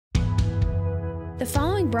The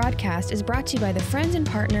following broadcast is brought to you by the friends and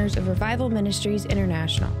partners of Revival Ministries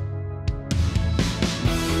International.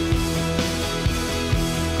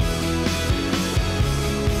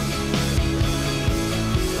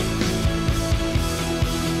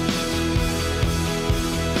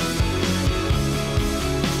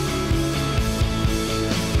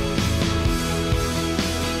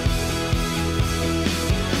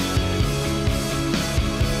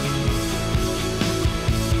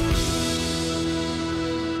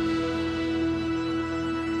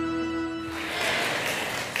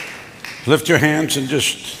 Lift your hands and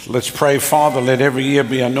just let's pray. Father, let every ear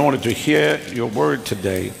be anointed to hear your word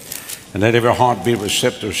today, and let every heart be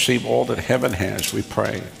receptive to receive all that heaven has, we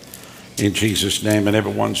pray. In Jesus' name, and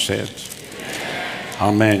everyone said,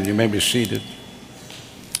 Amen. You may be seated.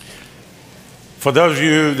 For those of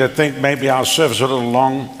you that think maybe our service is a little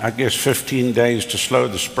long, I guess 15 days to slow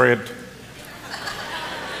the spread.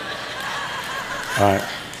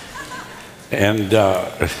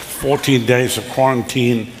 And 14 days of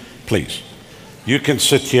quarantine. Please, you can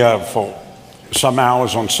sit here for some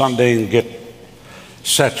hours on Sunday and get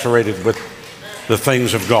saturated with the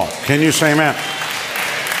things of God. Can you say amen?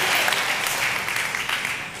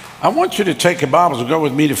 I want you to take your Bibles and go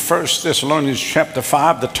with me to 1 Thessalonians chapter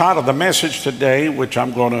 5. The title of the message today, which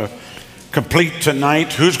I'm going to complete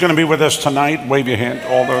tonight. Who's going to be with us tonight? Wave your hand.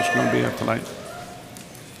 All those going to be here tonight.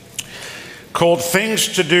 Called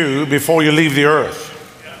Things to Do Before You Leave the Earth.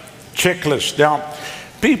 Checklist. Now,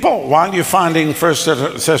 people, while you're finding 1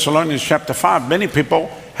 Thessalonians chapter 5, many people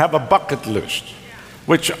have a bucket list,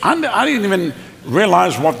 which I didn't even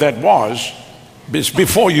realize what that was. It's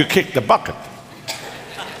before you kick the bucket.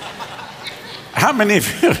 How many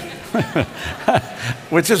of you,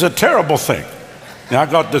 which is a terrible thing. Now, I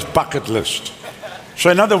got this bucket list.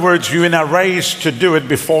 So in other words, you're in a race to do it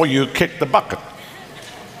before you kick the bucket.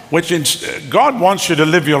 Which God wants you to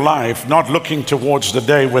live your life not looking towards the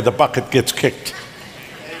day where the bucket gets kicked.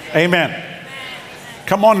 Amen.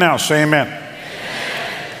 Come on now, say amen.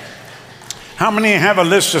 How many have a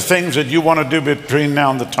list of things that you want to do between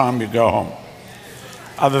now and the time you go home?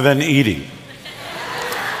 Other than eating.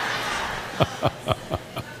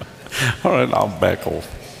 All right, I'll back off.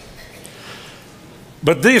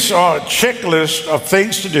 But these are checklists of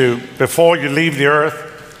things to do before you leave the earth.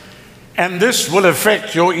 And this will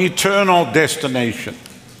affect your eternal destination.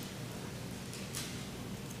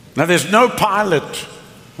 Now, there's no pilot.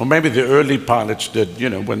 Well, maybe the early pilots did,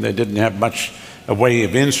 when they didn't have much a way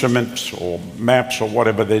of instruments or maps or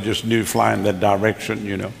whatever, they just knew fly in that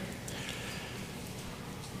direction,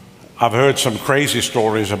 I've heard some crazy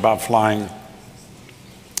stories about flying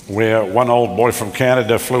where one old boy from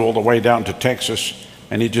Canada flew all the way down to Texas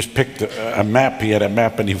and he just picked a map. He had a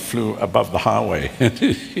map and he flew above the highway.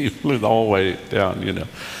 He flew the whole way down,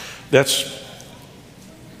 That's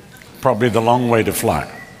probably the long way to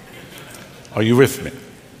fly. Are you with me?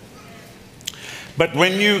 But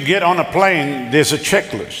when you get on a plane, there's a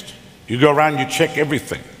checklist. You go around, you check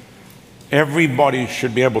everything. Everybody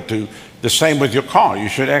should be able to. The same with your car. You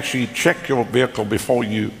should actually check your vehicle before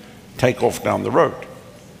you take off down the road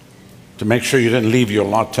to make sure you didn't leave your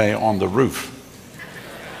latte on the roof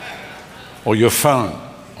or your phone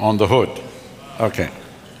on the hood. Okay.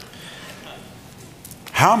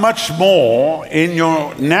 How much more in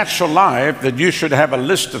your natural life that you should have a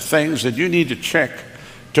list of things that you need to check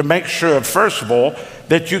to make sure, first of all,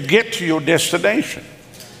 that you get to your destination.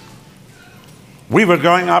 We were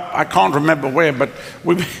going up, I can't remember where, but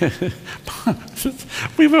we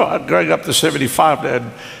were going up to 75,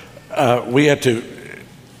 and we had to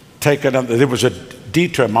take another, there was a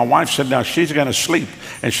detour. My wife said, now she's going to sleep.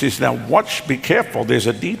 And she said, now watch, be careful, there's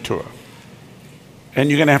a detour. And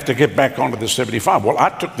you're going to have to get back onto the 75. Well, I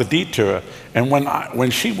took the detour, and when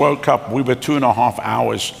she woke up, we were 2.5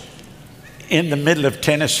 hours in the middle of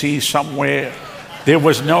Tennessee somewhere. There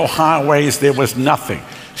was no highways, there was nothing.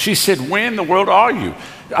 She said, where in the world are you?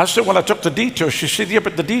 I said, well, I took the detour. She said, yeah,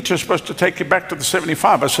 but the detour is supposed to take you back to the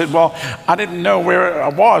 75. I said, well, I didn't know where I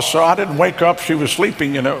was, so I didn't wake her up. She was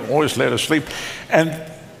sleeping, always let her sleep. And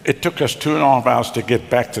it took us 2.5 hours to get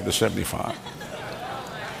back to the 75.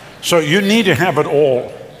 So you need to have it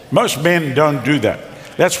all. Most men don't do that.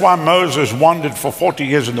 That's why Moses wandered for 40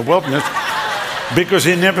 years in the wilderness, because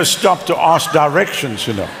he never stopped to ask directions,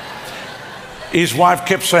 His wife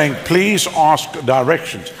kept saying, please ask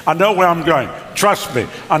directions. I know where I'm going. Trust me,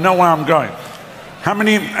 I know where I'm going. How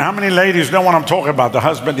many ladies know what I'm talking about? The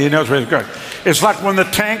husband, he knows where he's going. It's like when the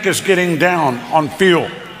tank is getting down on fuel.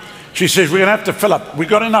 She says, we're going to have to fill up. We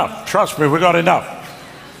got enough. Trust me, we got enough.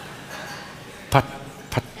 Put.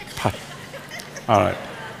 All right.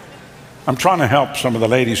 I'm trying to help some of the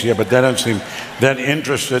ladies here, but they don't seem that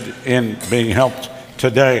interested in being helped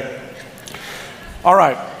today. All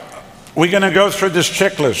right, we're going to go through this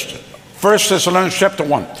checklist. 1 Thessalonians chapter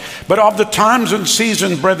 1. But of the times and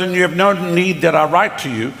seasons, brethren, you have no need that I write to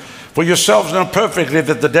you, for yourselves know perfectly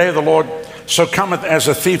that the day of the Lord so cometh as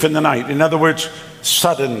a thief in the night. In other words,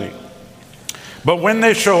 suddenly. But when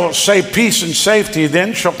they shall say peace and safety,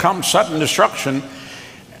 then shall come sudden destruction,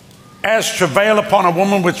 as travail upon a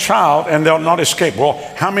woman with child, and they'll not escape. Well,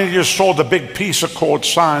 how many of you saw the big peace accord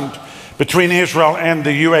signed between Israel and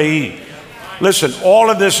the UAE? Listen, all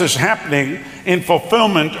of this is happening in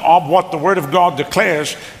fulfillment of what the Word of God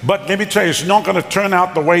declares, but let me tell you, it's not going to turn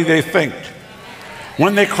out the way they think.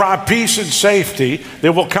 When they cry peace and safety,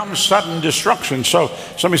 there will come sudden destruction. So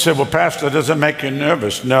somebody said, well, Pastor, does it make you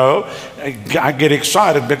nervous? No, I get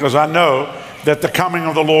excited because I know that the coming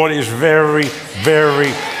of the Lord is very,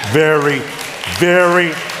 very, very,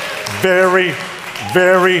 very, very,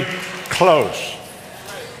 very close.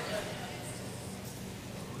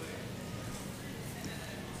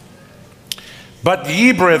 But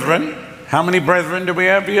ye brethren, how many brethren do we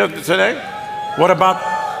have here today? What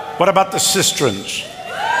about the cisterns?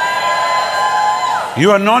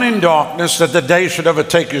 You are not in darkness that the day should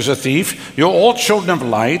overtake you as a thief. You're all children of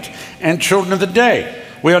light and children of the day.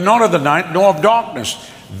 We are not of the night nor of darkness.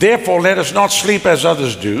 Therefore, let us not sleep as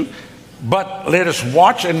others do, but let us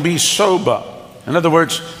watch and be sober. In other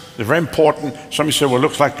words, it's very important. Somebody said, well, it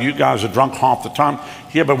looks like you guys are drunk half the time.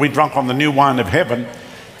 Yeah, but we drunk on the new wine of heaven.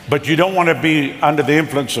 But you don't want to be under the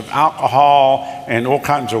influence of alcohol and all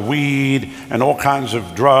kinds of weed and all kinds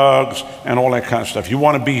of drugs and all that kind of stuff. You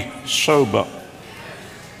want to be sober.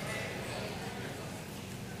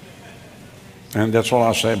 And that's all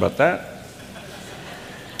I'll say about that.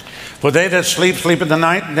 For they that sleep, sleep in the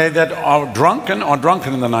night, and they that are drunken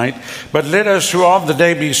in the night. But let us who are of the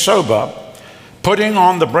day be sober, putting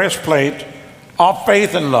on the breastplate of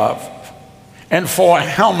faith and love, and for a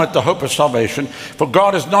helmet the hope of salvation. For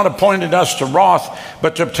God has not appointed us to wrath,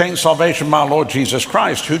 but to obtain salvation by our Lord Jesus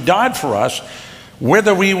Christ, who died for us.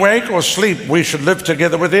 Whether we wake or sleep, we should live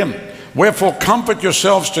together with him. Wherefore comfort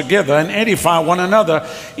yourselves together and edify one another,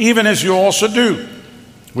 even as you also do.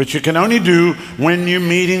 Which you can only do when you're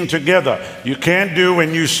meeting together. You can't do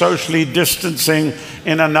when you're socially distancing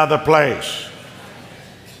in another place.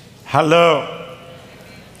 Hello.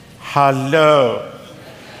 Hello.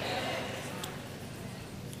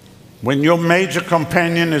 When your major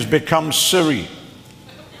companion has become Siri.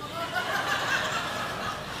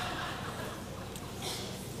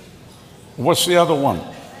 What's the other one?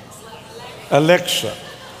 Alexa.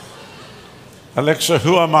 Alexa,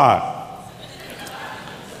 who am I?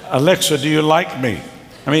 Alexa, do you like me?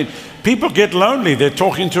 I mean, people get lonely. They're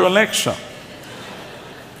talking to Alexa.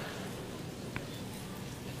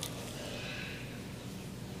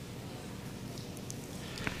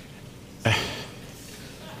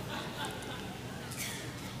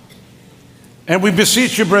 And we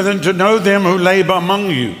beseech you, brethren, to know them who labor among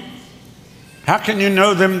you. How can you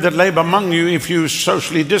know them that labor among you if you're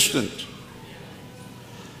socially distant?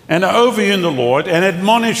 And are over you in the Lord and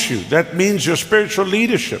admonish you. That means your spiritual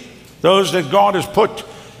leadership, those that God has put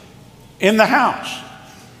in the house.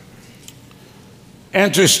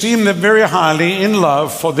 And to esteem them very highly in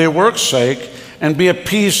love for their work's sake, and be at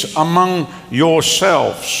peace among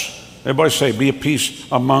yourselves. Everybody say, be at peace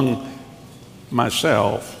among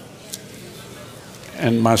myself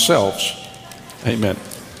and myselves. Amen.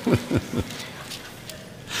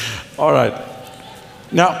 All right.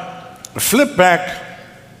 Now, flip back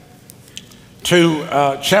to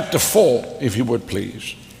chapter 4, if you would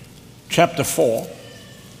please. Chapter 4.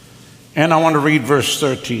 And I want to read verse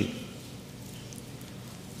 13.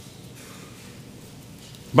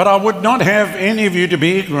 But I would not have any of you to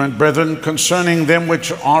be ignorant, brethren, concerning them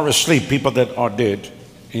which are asleep, people that are dead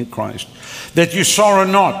in Christ, that you sorrow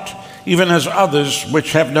not, even as others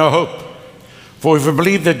which have no hope. For if we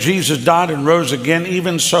believe that Jesus died and rose again,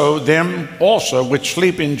 even so them also which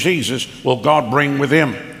sleep in Jesus will God bring with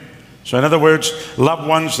him. So in other words, loved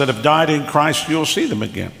ones that have died in Christ, you'll see them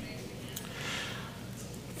again.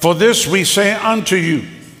 For this we say unto you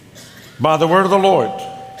by the word of the Lord,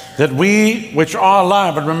 that we which are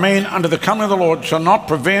alive and remain unto the coming of the Lord shall not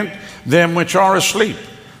prevent them which are asleep.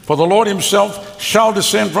 For the Lord himself shall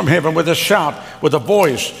descend from heaven with a shout, with the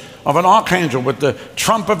voice of an archangel, with the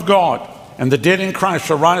trump of God, and the dead in Christ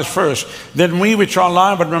shall rise first. Then we which are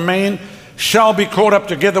alive and remain shall be caught up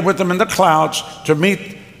together with them in the clouds to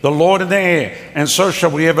meet the Lord in the air, and so shall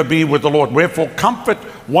we ever be with the Lord. Wherefore comfort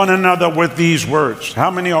one another with these words. How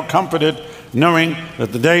many are comforted knowing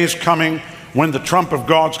that the day is coming when the trump of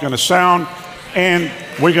God's going to sound And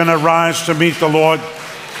we're going to rise to meet the Lord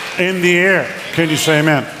in the air. Can you say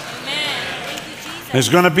amen? There's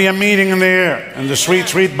going to be a meeting in the air, and the sweet,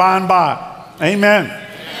 sweet by and by. Amen.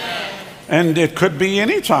 And it could be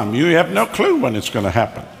any time. You have no clue when it's going to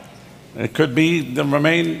happen. It could be the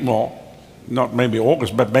well, not maybe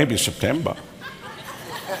August, but maybe September.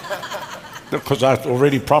 Because I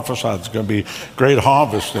already prophesied it's going to be great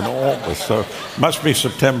harvest in August, so it must be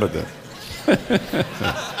September then.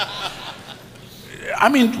 I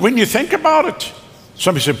mean, when you think about it,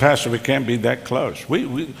 somebody said, Pastor, we can't be that close.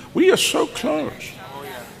 We are so close.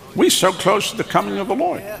 We're so close to the coming of the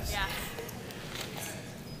Lord.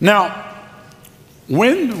 Now,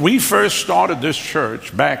 when we first started this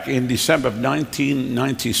church back in December of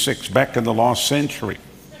 1996, back in the last century,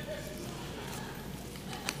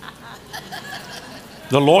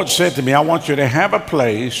 the Lord said to me, I want you to have a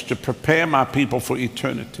place to prepare my people for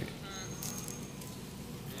eternity.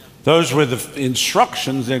 Those were the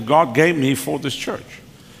instructions that God gave me for this church,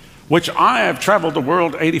 which I have traveled the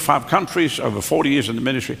world, 85 countries, over 40 years in the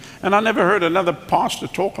ministry, and I never heard another pastor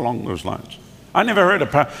talk along those lines. I never heard a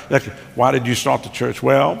pastor, why did you start the church?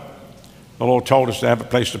 Well, the Lord told us to have a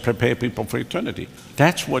place to prepare people for eternity.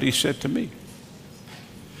 That's what he said to me.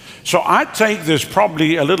 So I take this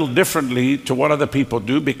probably a little differently to what other people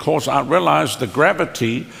do, because I realize the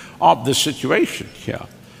gravity of the situation here.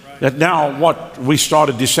 That now what we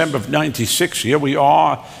started December of 96, here we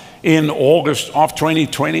are in August of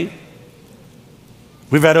 2020.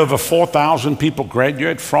 We've had over 4,000 people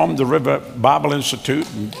graduate from the River Bible Institute,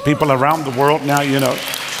 and people around the world now, you know,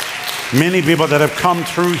 many people that have come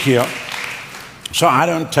through here. So I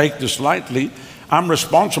don't take this lightly. I'm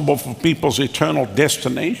responsible for people's eternal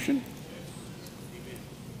destination.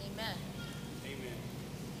 Amen.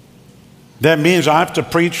 That means I have to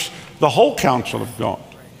preach the whole counsel of God.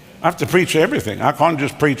 I have to preach everything. I can't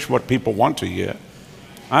just preach what people want to hear.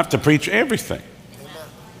 I have to preach everything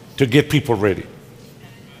to get people ready.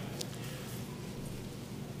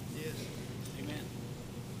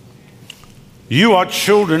 You are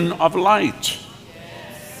children of light,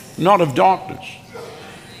 not of darkness.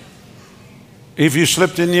 If you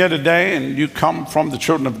slipped in here today and you come from the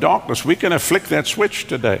children of darkness, we can flick that switch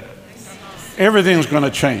today. Everything's going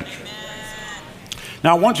to change.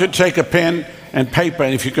 Now, I want you to take a pen and paper,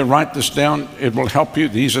 and if you can write this down, it will help you.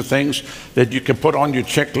 These are things that you can put on your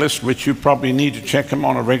checklist, which you probably need to check them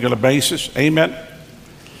on a regular basis. Amen.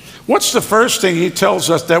 What's the first thing he tells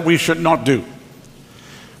us that we should not do?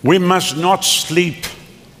 We must not sleep.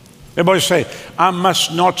 Everybody say, I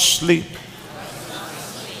must not sleep.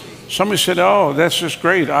 Somebody said, oh, that's just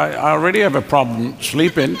great. I already have a problem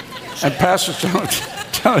sleeping. And Pastor's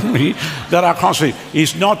telling me that I can't sleep.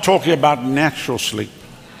 He's not talking about natural sleep.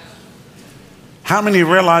 How many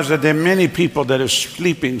realize that there are many people that are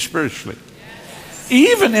sleeping spiritually?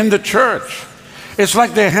 Even in the church. It's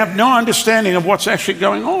like they have no understanding of what's actually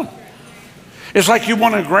going on. It's like you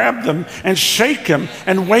want to grab them and shake them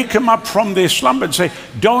and wake them up from their slumber and say,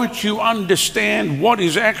 don't you understand what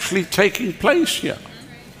is actually taking place here?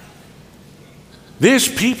 There's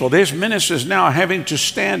people, there's ministers now having to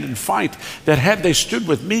stand and fight that had they stood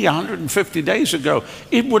with me 150 days ago,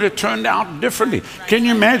 it would have turned out differently. Can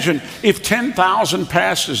you imagine if 10,000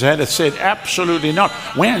 pastors had said, absolutely not,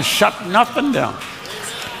 we ain't shut nothing down?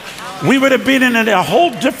 We would have been in a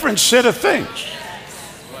whole different set of things.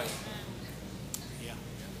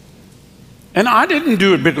 And I didn't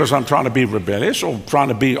do it because I'm trying to be rebellious or trying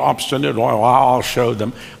to be obstinate or I'll show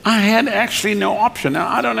them. I had actually no option. Now,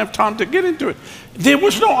 I don't have time to get into it. There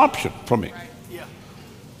was no option for me.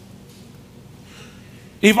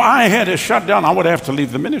 If I had a shutdown, I would have to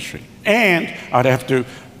leave the ministry. And I'd have to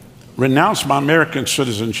renounce my American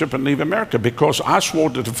citizenship and leave America, because I swore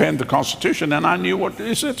to defend the Constitution and I knew what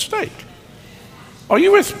is at stake. Are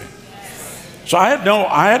you with me? So I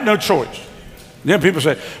had no choice. Then people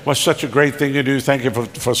say, well, it's such a great thing to do. Thank you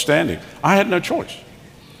for standing. I had no choice.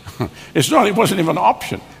 It wasn't even an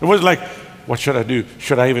option. It was like, what should I do?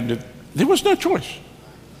 Should I even do? There was no choice.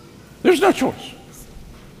 There's no choice.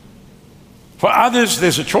 For others,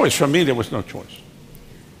 there's a choice. For me, there was no choice.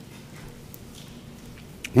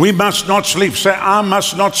 We must not sleep. Say, I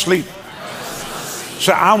must not sleep.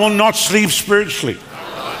 Say, I will not sleep spiritually.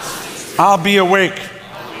 I'll be awake.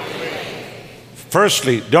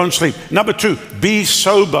 Firstly, don't sleep. Number two, be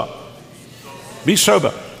sober. Be sober.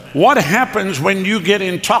 What happens when you get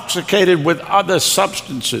intoxicated with other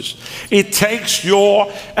substances? It takes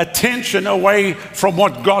your attention away from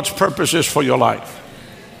what God's purpose is for your life.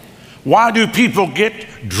 Why do people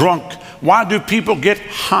get drunk? Why do people get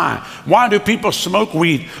high? Why do people smoke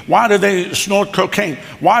weed? Why do they snort cocaine?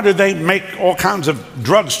 Why do they make all kinds of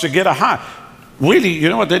drugs to get a high? Really, you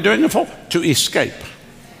know what they're doing it for? To escape.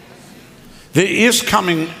 There is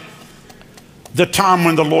coming the time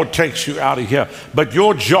when the Lord takes you out of here. But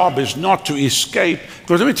your job is not to escape.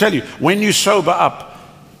 Because let me tell you, when you sober up,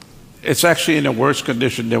 it's actually in a worse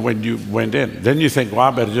condition than when you went in. Then you think, well, I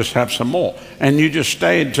better just have some more. And you just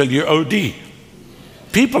stay until you OD.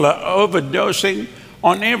 People are overdosing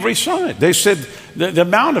on every side. They said the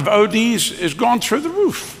amount of ODs has gone through the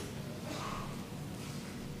roof.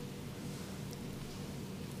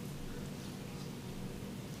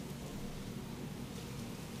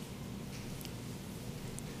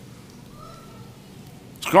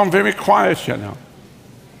 It's gone very quiet here now.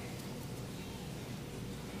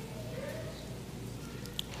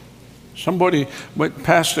 Somebody went,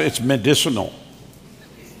 Pastor, it's medicinal.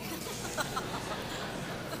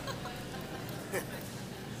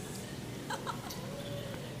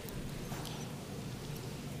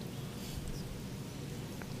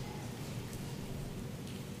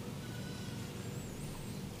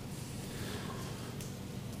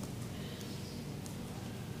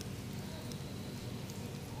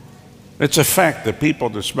 It's a fact that people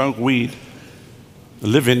that smoke weed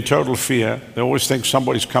live in total fear. They always think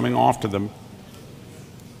somebody's coming after them.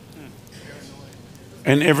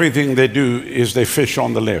 And everything they do is they fish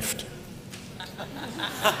on the left.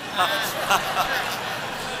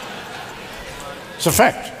 It's a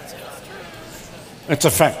fact. It's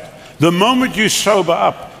a fact. The moment you sober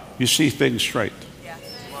up, you see things straight.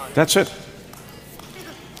 That's it.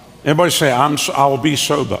 Everybody say, I will be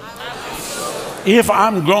sober. If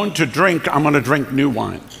I'm going to drink, I'm going to drink new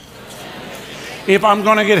wine. If I'm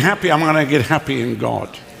going to get happy, I'm going to get happy in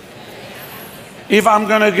God. If I'm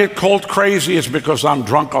going to get called crazy, it's because I'm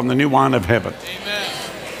drunk on the new wine of heaven. Amen.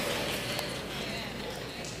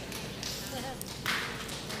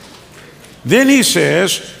 Then he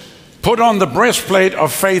says, put on the breastplate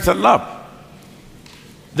of faith and love.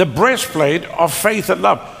 The breastplate of faith and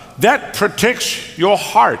love. That protects your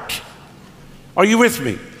heart. Are you with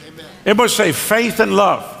me? Amen. Everybody say, faith and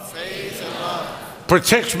love. Faith and love.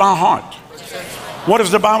 Protects my heart. What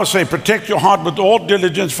does the Bible say? Protect your heart with all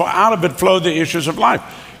diligence, for out of it flow the issues of life.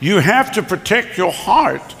 You have to protect your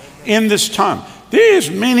heart in this time.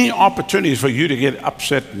 There's many opportunities for you to get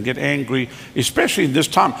upset and get angry, especially in this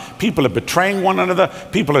time. People are betraying one another.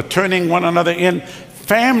 People are turning one another in.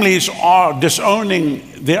 Families are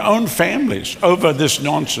disowning their own families over this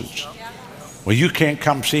nonsense. Well, you can't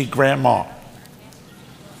come see grandma.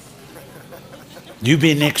 You've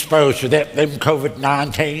been exposed to them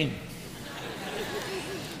COVID-19.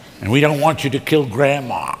 And we don't want you to kill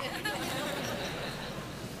grandma.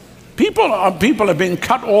 People are being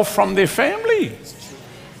cut off from their family.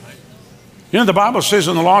 You know, the Bible says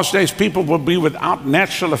in the last days, people will be without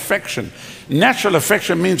natural affection. Natural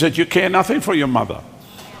affection means that you care nothing for your mother.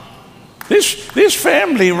 This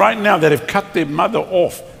family right now that have cut their mother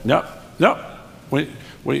off. No.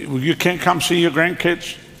 You can't come see your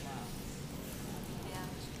grandkids.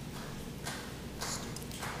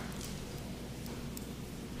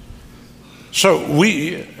 So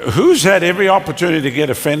who's had every opportunity to get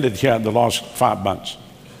offended here in the last 5 months?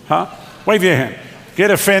 Huh? Wave your hand.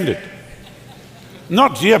 Get offended.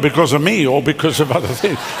 Not here because of me or because of other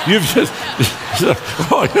things. You've just,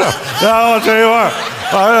 oh yeah, I'll tell you what.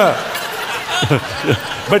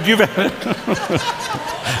 But you've had,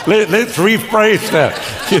 let's rephrase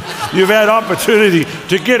that. You've had opportunity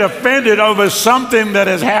to get offended over something that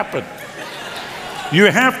has happened.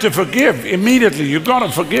 You have to forgive immediately. You've got to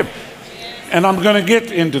forgive. And I'm going to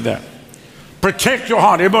get into that. Protect your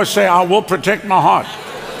heart. Everybody say, I will protect my heart.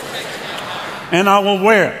 And I will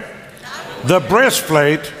wear the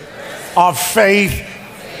breastplate of faith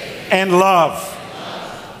and love.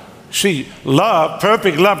 See, love,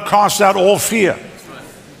 perfect love casts out all fear.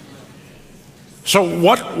 So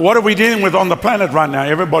what are we dealing with on the planet right now?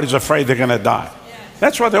 Everybody's afraid they're going to die.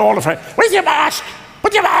 That's why they're all afraid. Where's your mask?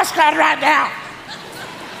 Put your mask on right now.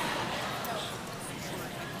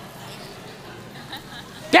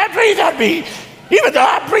 Don't breathe on me, even though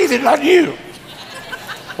I'm breathing on you.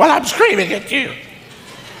 While I'm screaming at you.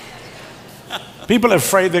 People are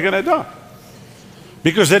afraid they're going to die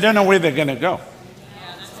because they don't know where they're going to go.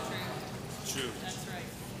 Yeah, that's true. That's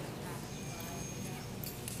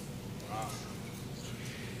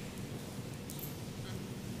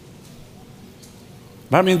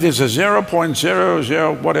right. I mean, there's a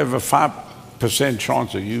 0.00 whatever 5%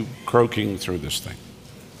 chance of you croaking through this thing.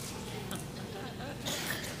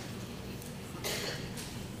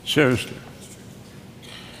 Seriously.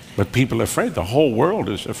 But people are afraid. The whole world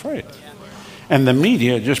is afraid. And the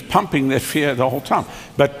media just pumping their fear the whole time.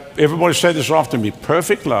 But everybody say this after me.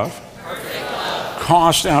 Perfect love,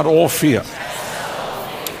 casts out all fear.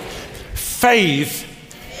 faith.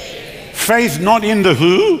 Faith not in the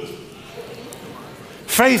who.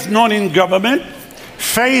 Faith not in government.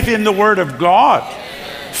 Faith in the Word of God.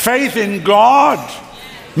 Faith in God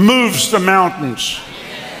moves the mountains.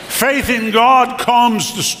 Faith in God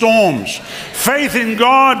calms the storms. Faith in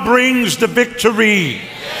God brings the victory.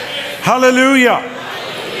 Hallelujah.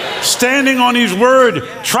 Standing on His Word,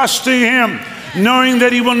 trusting Him, knowing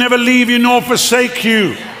that He will never leave you nor forsake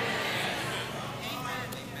you.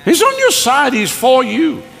 He's on your side. He's for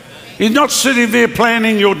you. He's not sitting there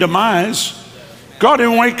planning your demise. God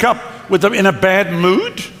didn't wake up with them in a bad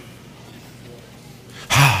mood.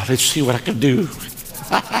 Let's see what I can do.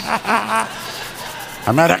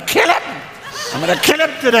 I'm going to kill him. I'm going to kill him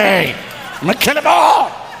today. I'm going to kill them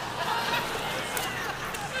all.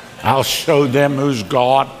 I'll show them who's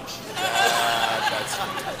God.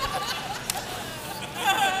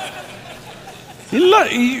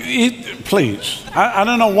 Please, I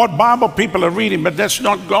don't know what Bible people are reading, but that's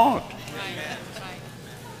not God.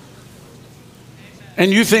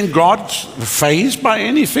 And you think God's fazed by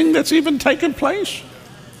anything that's even taken place?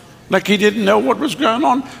 Like He didn't know what was going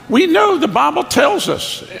on? We know the Bible tells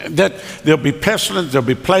us that there'll be pestilence, there'll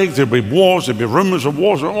be plagues, there'll be wars, there'll be rumors of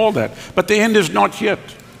wars and all that. But the end is not yet.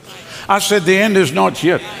 I said the end is not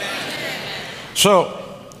yet. So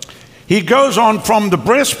he goes on from the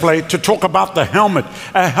breastplate to talk about the helmet.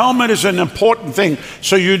 A helmet is an important thing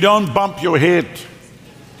so you don't bump your head.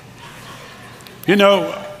 You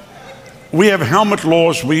know, we have helmet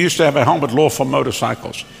laws. We used to have a helmet law for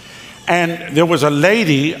motorcycles. And there was a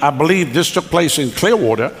lady, I believe this took place in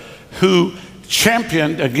Clearwater, who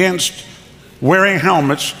championed against wearing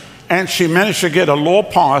helmets, and she managed to get a law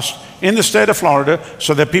passed in the state of Florida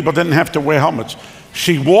so that people didn't have to wear helmets.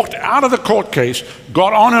 She walked out of the court case,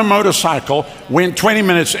 got on her motorcycle, went 20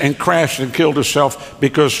 minutes and crashed and killed herself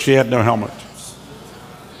because she had no helmet.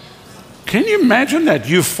 Can you imagine that?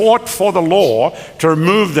 You fought for the law to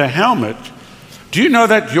remove the helmet. Do you know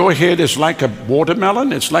that your head is like a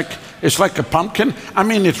watermelon? It's like a pumpkin. I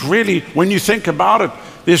mean, it's really, when you think about it,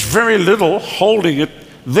 there's very little holding it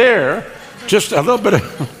there. Just a little bit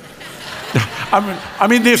of, I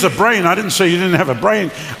mean, there's a brain. I didn't say you didn't have a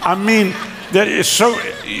brain. I mean, that is so,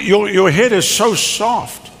 your head is so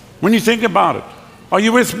soft when you think about it. Are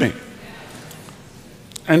you with me?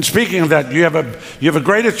 And speaking of that, you have a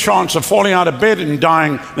greater chance of falling out of bed and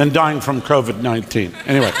dying than dying from COVID-19.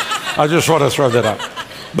 Anyway, I just want to throw that out.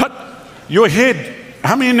 But your head,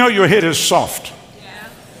 how many know your head is soft? Yeah.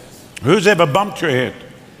 Who's ever bumped your head?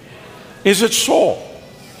 Is it sore?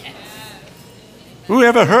 Yeah. Who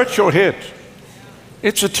ever hurt your head?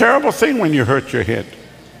 It's a terrible thing when you hurt your head.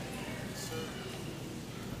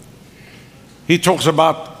 He talks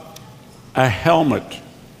about a helmet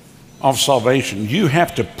of salvation. You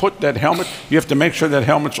have to put that helmet, you have to make sure that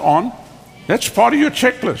helmet's on. That's part of your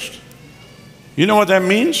checklist. You know what that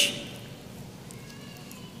means?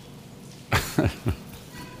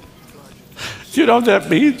 You know what that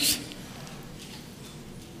means?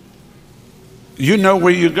 You know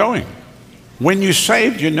where you're going. When you're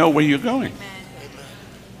saved, you know where you're going.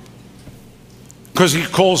 Because he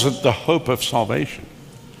calls it the hope of salvation.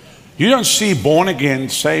 You don't see born again,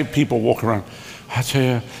 saved people walk around. I tell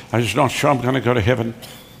you, I'm just not sure I'm going to go to heaven.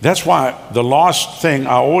 That's why the last thing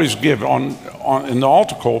I always give in the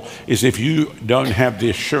altar call is if you don't have the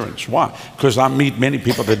assurance. Why? Because I meet many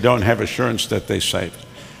people that don't have assurance that they're saved.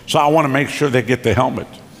 So I want to make sure they get the helmet.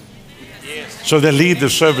 Yes. So they leave the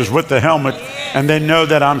service with the helmet and they know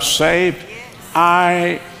that I'm saved.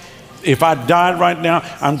 If I died right now,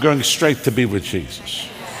 I'm going straight to be with Jesus.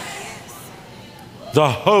 The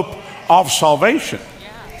hope of salvation.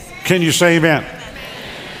 Can you say amen?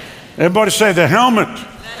 Everybody say the helmet.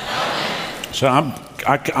 So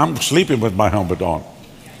I'm sleeping with my helmet on.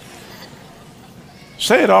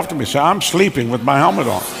 Say it after me. Say, I'm sleeping with my helmet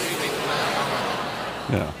on.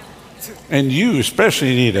 Yeah. And you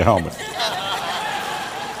especially need a helmet.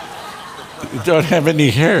 You don't have any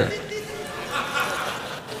hair.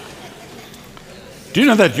 Do you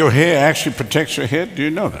know that your hair actually protects your head? Do you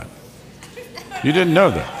know that? You didn't know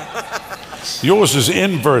that. Yours is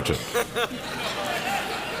inverted.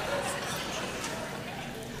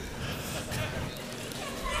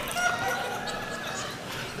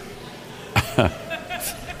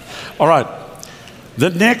 All right. The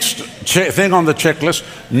next thing on the checklist,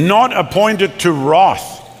 not appointed to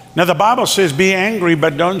wrath. Now the Bible says be angry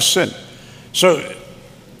but don't sin. So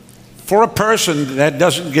for a person that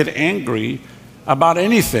doesn't get angry about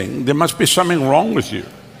anything, there must be something wrong with you.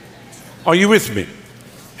 Are you with me?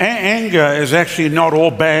 Anger is actually not all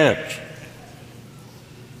bad.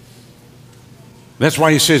 That's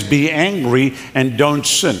why he says be angry and don't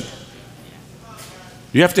sin.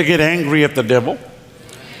 You have to get angry at the devil.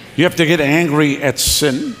 You have to get angry at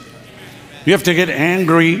sin. You have to get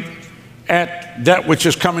angry at that which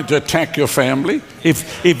is coming to attack your family.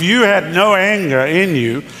 If you had no anger in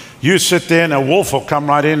you, you sit there and a wolf will come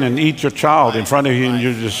right in and eat your child in front of you, and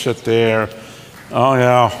you just sit there. Oh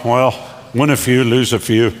yeah, well, win a few, lose a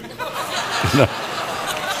few.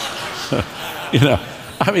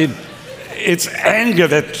 I mean, it's anger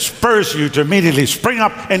that spurs you to immediately spring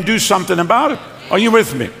up and do something about it. Are you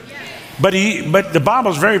with me? But the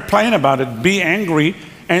Bible's very plain about it. Be angry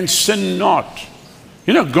and sin not.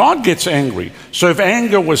 You know, God gets angry. So if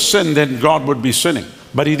anger was sin, then God would be sinning.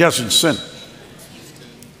 But he doesn't sin.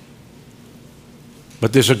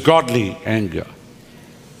 But there's a godly anger.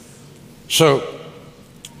 So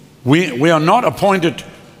we are not appointed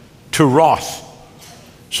to wrath.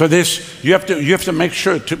 So you have to make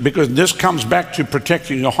sure because this comes back to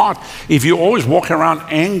protecting your heart. If you always walk around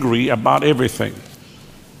angry about everything,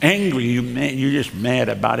 angry, you're just mad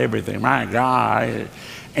about everything. My God,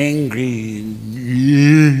 angry.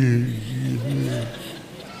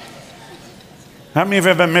 How many of you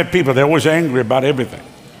have ever met people? They're always angry about everything.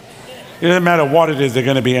 It doesn't matter what it is, they're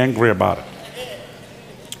going to be angry about it.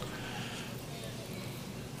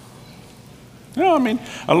 No, I mean,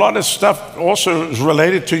 a lot of stuff also is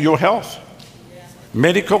related to your health,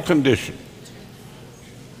 medical condition.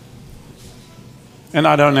 And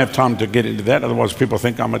I don't have time to get into that, otherwise people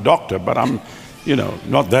think I'm a doctor, but I'm,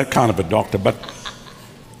 not that kind of a doctor. But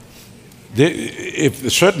if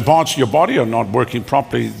certain parts of your body are not working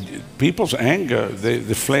properly, people's anger, they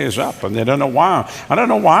flares up, and they don't know why. I don't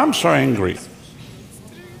know why I'm so angry.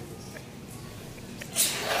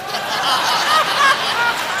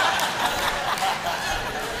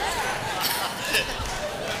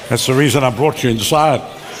 That's the reason I brought you inside.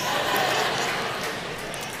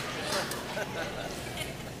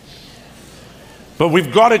 But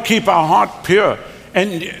we've got to keep our heart pure.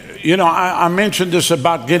 And, I mentioned this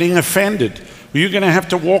about getting offended. You're going to have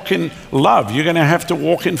to walk in love. You're going to have to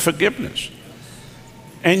walk in forgiveness.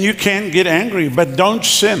 And you can get angry, but don't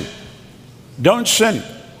sin. Don't sin.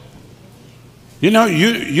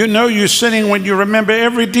 You're sinning when you remember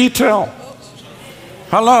every detail.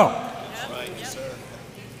 Hello.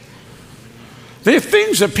 There are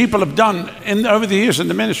things that people have done over the years in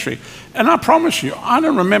the ministry. And I promise you, I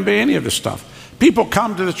don't remember any of this stuff. People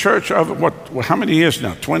come to the church over how many years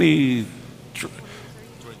now? 23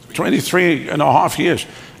 and a half years.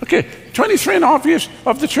 Okay, 23 and a half years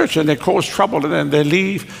of the church, and they cause trouble, and then they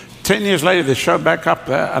leave. 10 years later, they show back up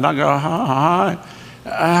there, and I go, hi,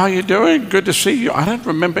 how you doing? Good to see you. I don't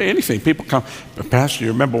remember anything. People come, Pastor,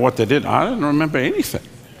 you remember what they did? I don't remember anything.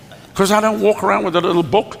 Because I don't walk around with a little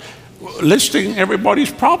book listing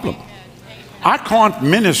everybody's problem. I can't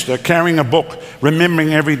minister carrying a book,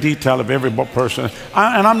 remembering every detail of every person.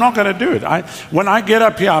 And I'm not going to do it. When I get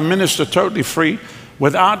up here, I minister totally free,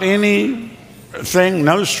 without anything,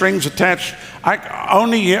 no strings attached.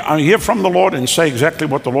 I hear from the Lord and say exactly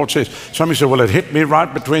what the Lord says. Somebody said, well, it hit me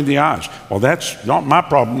right between the eyes. Well, that's not my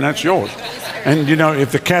problem, that's yours. And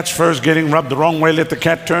if the cat's fur is getting rubbed the wrong way, let the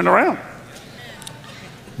cat turn around.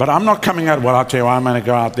 But I'm not coming out, well, I'll tell you, I'm going to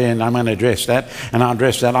go out there and I'm going to address that, and I'll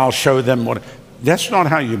address that. I'll show them what. That's not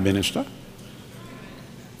how you minister.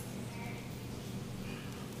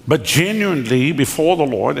 But genuinely before the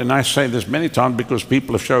Lord, and I say this many times because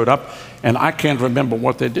people have showed up and I can't remember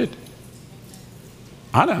what they did.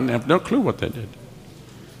 I don't have no clue what they did.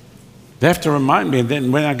 They have to remind me, and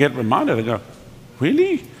then when I get reminded, I go,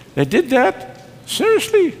 really? They did that?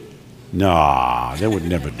 Seriously? No, they would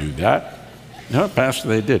never do that. No, Pastor,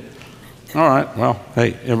 they did. All right, well,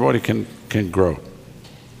 hey, everybody can grow.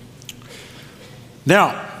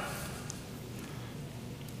 Now,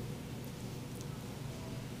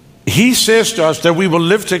 he says to us that we will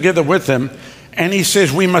live together with him, and he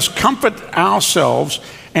says we must comfort ourselves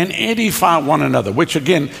and edify one another, which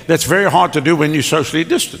again, that's very hard to do when you're socially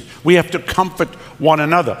distant. We have to comfort one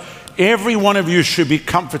another. Every one of you should be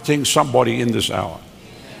comforting somebody in this hour.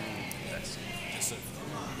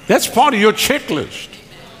 That's part of your checklist.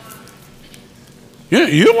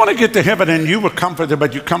 You want to get to heaven and you were comforted,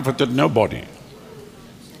 but you comforted nobody.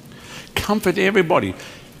 Comfort everybody.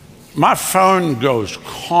 My phone goes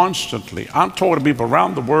constantly. I'm talking to people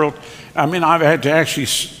around the world. I mean, I've had to actually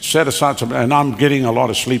set aside some, and I'm getting a lot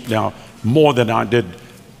of sleep now, more than I did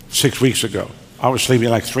 6 weeks ago. I was sleeping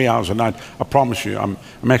like 3 hours a night. I promise you, I'm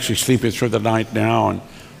actually sleeping through the night now, and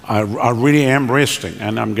I really am resting,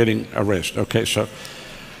 and I'm getting a rest. Okay, so.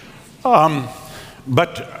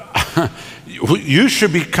 But you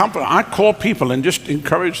should be comforted. I call people and just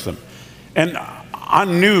encourage them. And I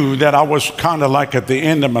knew that I was kind of like at the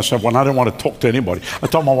end of myself when I didn't want to talk to anybody. I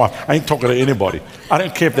told my wife, I ain't talking to anybody. I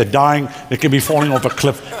don't care if they're dying, they can be falling off a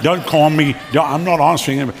cliff. Don't call me. No, I'm not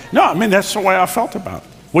answering anybody. No, I mean, that's the way I felt about it,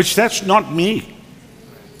 which that's not me.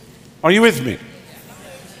 Are you with me?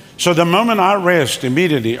 So the moment I rest,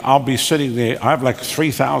 immediately I'll be sitting there. I have like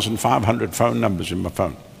 3,500 phone numbers in my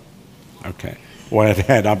phone. Okay. Well,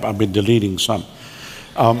 I've been deleting some.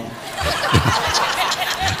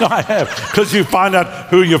 No, I have, because you find out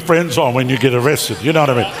who your friends are when you get arrested. You know what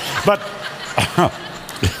I mean? But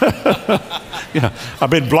yeah, I've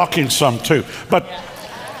been blocking some too. But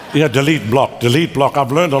yeah, delete, block.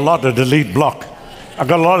 I've learned a lot of delete, block. I've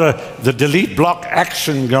got a lot of the delete, block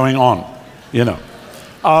action going on. You know.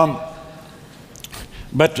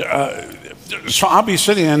 So I'll be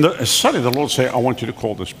sitting, and suddenly the Lord say, "I want you to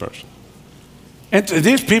call this person." And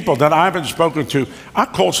these people that I haven't spoken to, I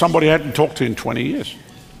called somebody I hadn't talked to in 20 years.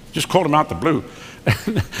 Just called them out the blue.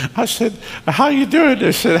 And I said, "How you doing?"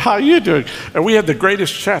 They said, "How you doing?" And we had the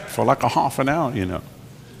greatest chat for like a half an hour, you know,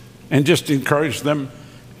 and just encouraged them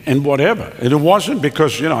and whatever. And it wasn't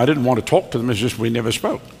because, you know, I didn't want to talk to them. It's just we never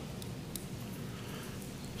spoke.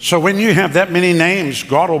 So when you have that many names,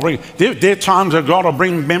 God will bring, there are times that God will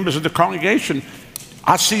bring members of the congregation.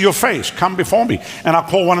 I see your face, come before me. And I'll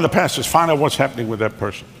call one of the pastors, find out what's happening with that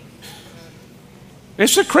person.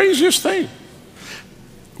 It's the craziest thing.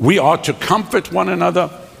 We are to comfort one another.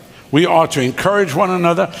 We are to encourage one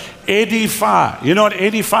another. Edify. You know what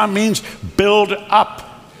edify means? Build up.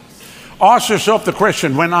 Ask yourself the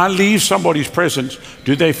question, when I leave somebody's presence,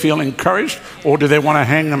 do they feel encouraged or do they want to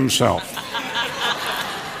hang themselves?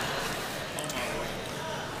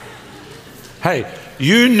 Hey,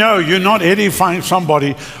 you know you're not edifying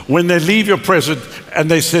somebody when they leave your presence and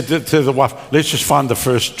they said to the wife, "Let's just find the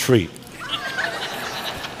first tree."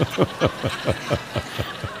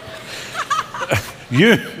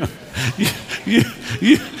 You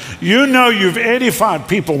know you've edified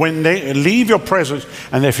people when they leave your presence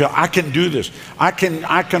and they feel, "I can do this. I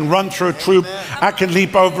can run through a troop. I can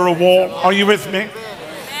leap over a wall." Are you with me?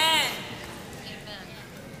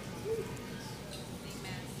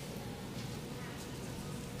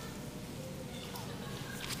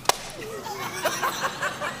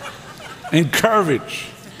 Encourage,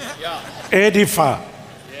 edify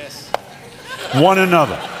one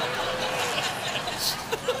another.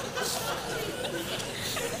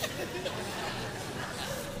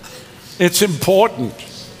 It's important.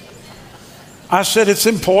 I said it's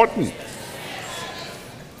important.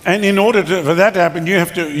 And in order for that to happen, you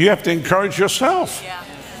have to encourage yourself.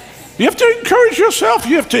 You have to encourage yourself.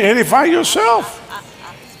 You have to edify yourself.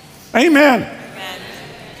 Amen.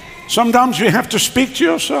 Sometimes you have to speak to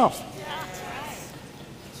yourself.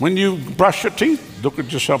 When you brush your teeth, look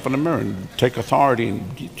at yourself in the mirror and take authority,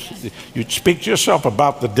 and you speak to yourself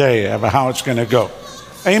about the day, about how it's going to go.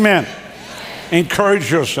 Amen.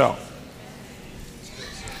 Encourage yourself.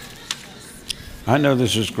 I know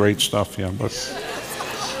this is great stuff, yeah, but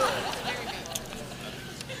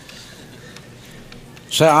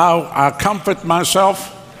say, I comfort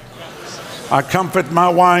myself. I comfort my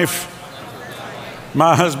wife,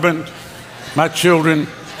 my husband, my children.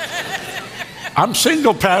 I'm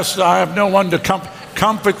single, Pastor. I have no one to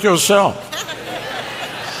comfort yourself.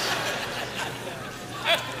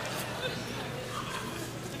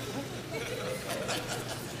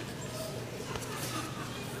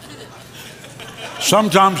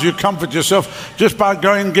 Sometimes you comfort yourself just by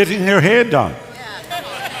going and getting your hair done.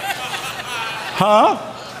 Huh?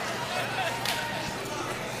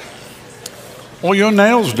 Or your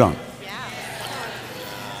nails done.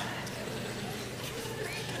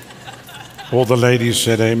 All the ladies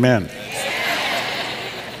said amen.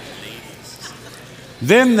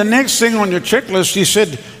 Then the next thing on your checklist, he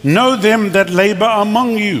said, know them that labor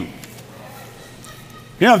among you.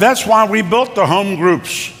 You know, that's why we built the home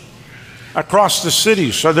groups across the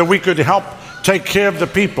city, so that we could help take care of the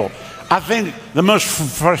people. I think the most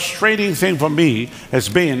frustrating thing for me has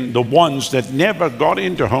been the ones that never got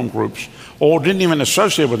into home groups or didn't even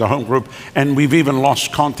associate with the home group, and we've even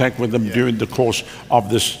lost contact with them during the course of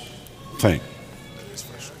this thing.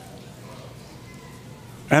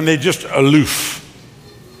 And they're just aloof.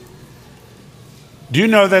 Do you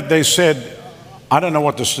know that they said, I don't know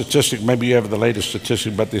what the statistic, maybe you have the latest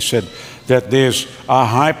statistic, but they said that there's a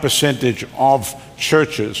high percentage of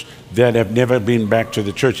churches that have never been back to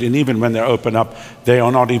the church. And even when they open up, they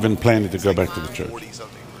are not even planning to go back to the church.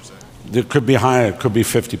 40-something%. It could be higher, it could be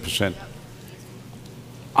 50%.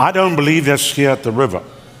 I don't believe that's here at the river.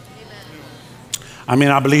 I mean,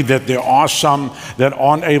 I believe that there are some that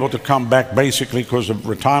aren't able to come back basically because of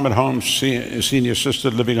retirement homes, senior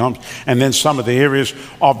assisted living homes, and then some of the areas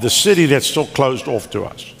of the city that's still closed off to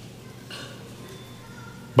us.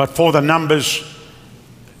 But for the numbers,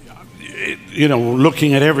 you know,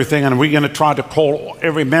 looking at everything, and we're going to try to call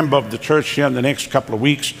every member of the church here in the next couple of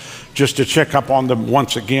weeks just to check up on them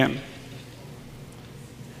once again.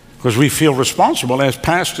 Because we feel responsible as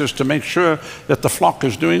pastors to make sure that the flock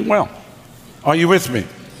is doing well. Are you with me?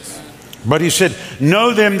 But he said,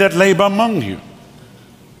 know them that labor among you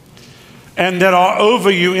and that are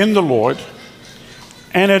over you in the Lord,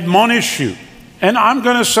 and admonish you. And I'm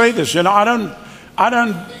going to say this, you know, I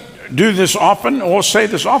don't do this often or say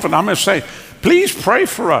this often. I'm going to say, please pray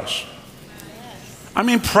for us. I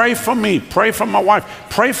mean, pray for me, pray for my wife,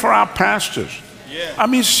 pray for our pastors. I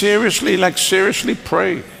mean, seriously, like seriously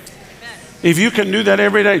pray. If you can do that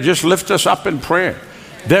every day, just lift us up in prayer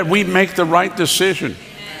that we make the right decision.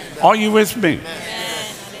 Are you with me?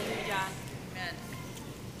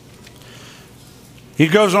 He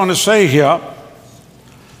goes on to say here,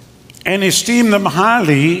 and esteem them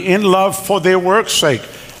highly in love for their work's sake,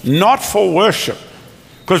 not for worship,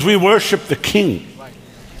 because we worship the King.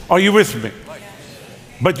 Are you with me?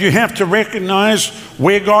 But you have to recognize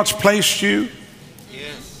where God's placed you,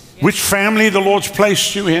 which family the Lord's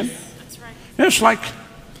placed you in. It's like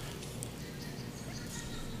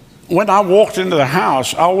when I walked into the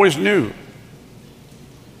house, I always knew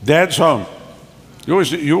Dad's home. You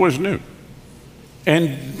always knew.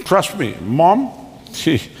 And trust me, Mom,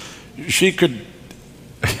 she could,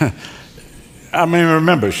 I mean,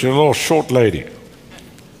 remember, she's a little short lady.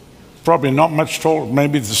 Probably not much taller,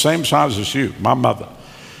 maybe the same size as you, my mother.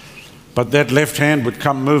 But that left hand would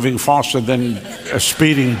come moving faster than a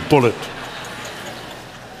speeding bullet.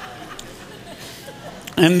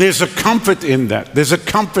 And there's a comfort in that. There's a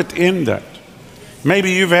comfort in that.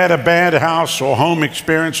 Maybe you've had a bad house or home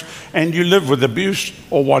experience and you live with abuse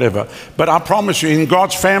or whatever. But I promise you, in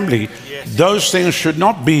God's family, those things should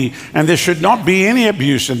not be, and there should not be any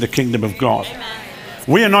abuse in the kingdom of God.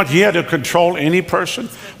 We are not here to control any person.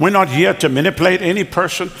 We're not here to manipulate any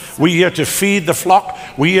person. We're here to feed the flock.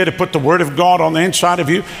 We're here to put the word of God on the inside of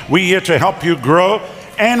you. We're here to help you grow.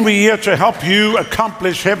 And we're here to help you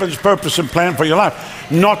accomplish heaven's purpose and plan for your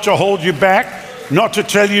life. Not to hold you back, not to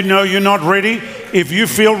tell you, no, you're not ready. If you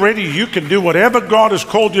feel ready, you can do whatever God has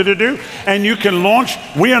called you to do, and you can launch.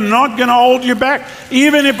 We are not going to hold you back.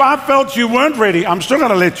 Even if I felt you weren't ready, I'm still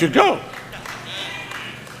going to let you go.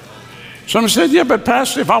 Someone said, yeah, but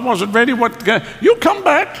Pastor, if I wasn't ready, you come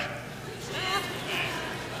back.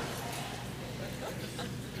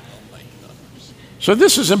 So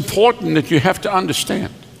this is important that you have to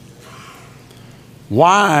understand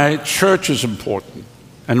why church is important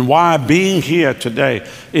and why being here today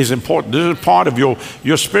is important. This is part of your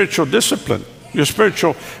spiritual discipline, your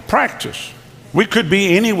spiritual practice. We could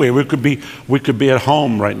be anywhere. We could be at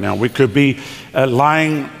home right now. We could be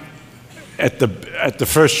lying at the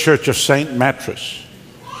First Church of St. Mattress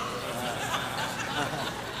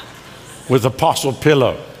with Apostle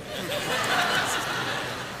Pillow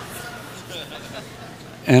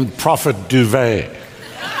and Prophet Duvet.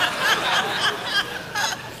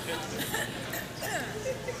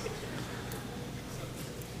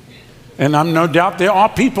 And I'm no doubt there are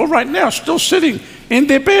people right now still sitting in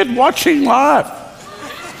their bed watching live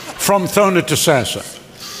from Thona to Sassa.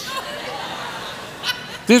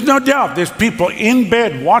 There's no doubt there's people in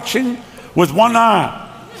bed watching with one eye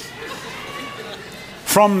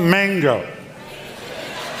from Mango.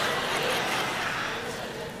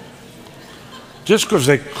 Just because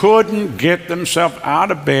they couldn't get themselves out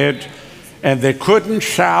of bed and they couldn't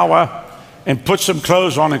shower and put some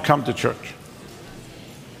clothes on and come to church.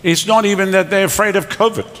 It's not even that they're afraid of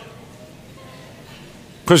COVID,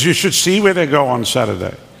 because you should see where they go on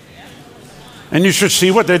Saturday. And you should see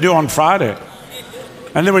what they do on Friday.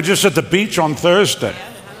 And they were just at the beach on Thursday.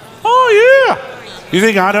 Oh, yeah. You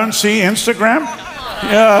think I don't see Instagram?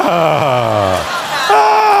 Yeah.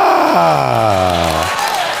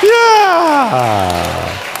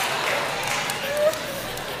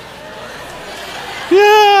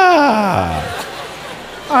 Yeah.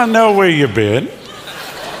 I know where you've been.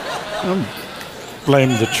 Don't blame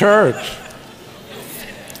the church.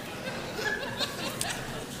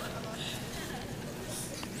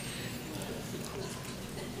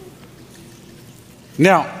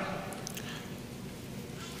 Now,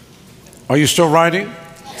 are you still writing?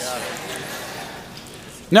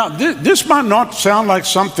 Now, this might not sound like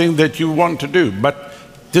something that you want to do, but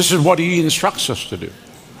this is what he instructs us to do.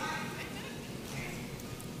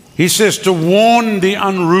 He says to warn the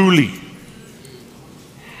unruly.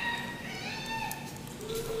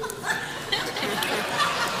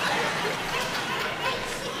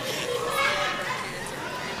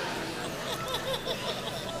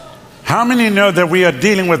 How many know that we are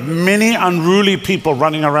dealing with many unruly people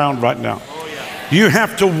running around right now? You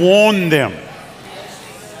have to warn them.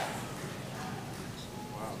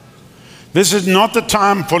 This is not the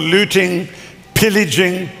time for looting,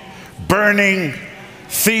 pillaging, burning,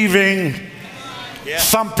 thieving,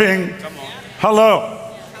 thumping. Hello.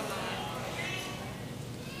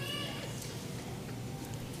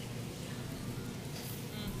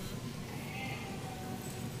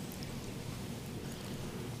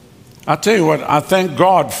 I tell you what, I thank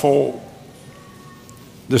God for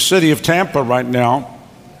the city of Tampa right now.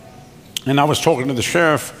 And I was talking to the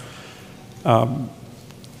sheriff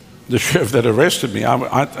that arrested me.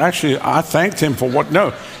 I thanked him for what,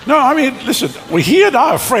 no, I mean, listen, he and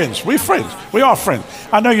I are friends. We're friends. We are friends.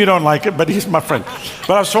 I know you don't like it, but he's my friend.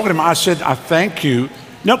 But I was talking to him, I said, I thank you.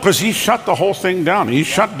 No, because he shut the whole thing down. He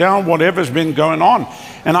shut down whatever's been going on.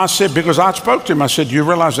 And I said, because I spoke to him, I said, you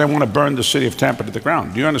realize they want to burn the city of Tampa to the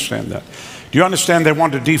ground. Do you understand that? Do you understand they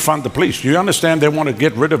want to defund the police? Do you understand they want to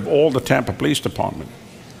get rid of all the Tampa Police Department?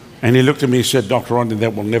 And he looked at me and said, Dr. Rodney,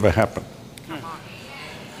 that will never happen.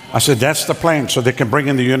 I said, that's the plan, so they can bring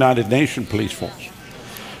in the United Nations Police Force.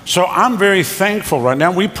 So I'm very thankful right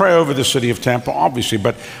now. We pray over the city of Tampa, obviously,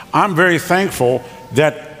 but I'm very thankful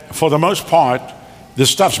that for the most part, the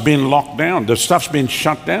stuff's been locked down. The stuff's been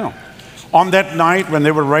shut down. On that night when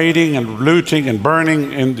they were raiding and looting and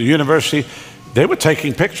burning in the university, they were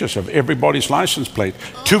taking pictures of everybody's license plate.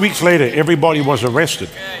 2 weeks later, everybody was arrested.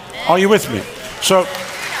 Are you with me? So,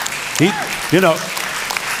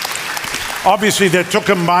 obviously they took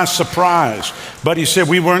him by surprise. But he said,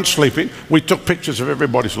 we weren't sleeping. We took pictures of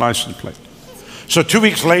everybody's license plate. So 2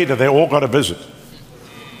 weeks later, they all got a visit.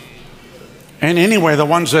 And anyway, the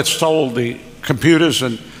ones that stole the computers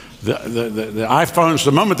and the iPhones,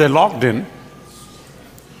 the moment they logged in,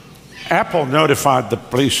 Apple notified the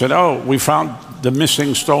police, said, oh, we found the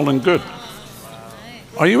missing stolen good.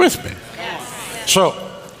 Are you with me? So,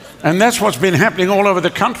 and that's what's been happening all over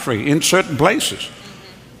the country in certain places.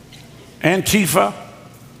 Antifa,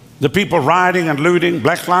 the people rioting and looting,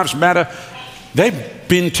 Black Lives Matter, they've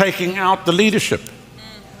been taking out the leadership.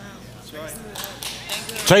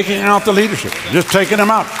 Taking out the leadership, just taking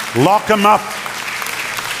them out, lock them up.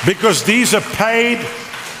 Because these are paid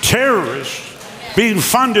terrorists being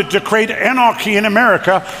funded to create anarchy in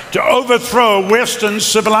America to overthrow Western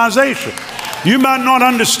civilization. You might not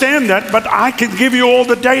understand that, but I can give you all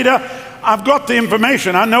the data. I've got the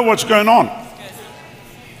information. I know what's going on.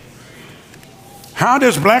 How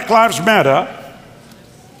does Black Lives Matter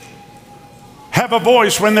have a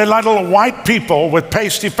voice when they're little white people with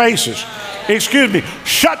pasty faces? Excuse me,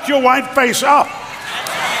 shut your white face up.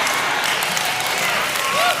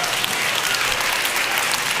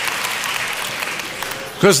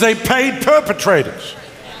 Because they paid perpetrators.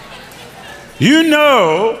 You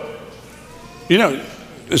know,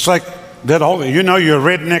 it's like that whole thing. You know you're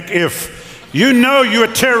a redneck if. You know you're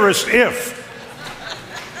a terrorist if.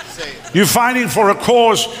 You're fighting for a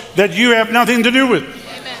cause that you have nothing to do with.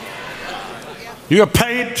 You're a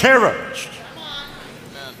paid terrorist.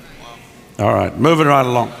 All right, moving right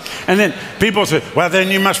along. And then people say, well,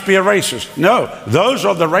 then you must be a racist. No, those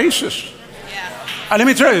are the racists. And let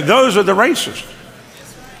me tell you, those are the racists.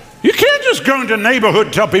 You can't just go into a neighborhood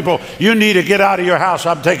and tell people, you need to get out of your house,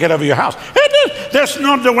 I'm taking over your house. That's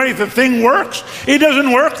not the way the thing works. It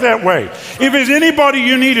doesn't work that way. If there's anybody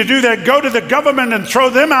you need to do that, go to the government and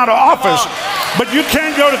throw them out of office. But you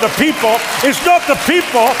can't go to the people. It's not the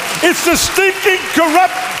people, it's the stinking,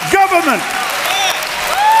 corrupt government.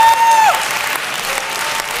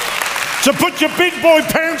 So put your big boy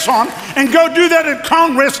pants on and go do that in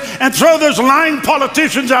Congress and throw those lying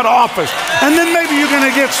politicians out of office. And then maybe you're going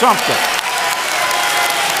to get something.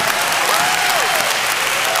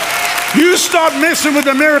 You start messing with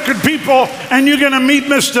American people and you're going to meet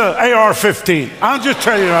Mr. AR-15. I'll just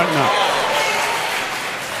tell you right now.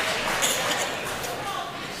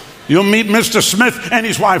 You'll meet Mr. Smith and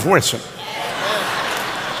his wife Wesson.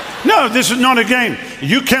 No, this is not a game.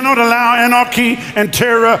 You cannot allow anarchy and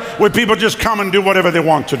terror where people just come and do whatever they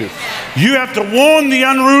want to do. You have to warn the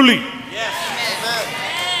unruly. Yes.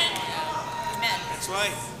 Amen. That's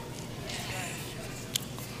right.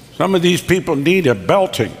 Some of these people need a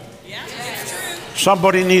belting.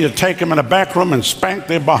 Somebody need to take them in a back room and spank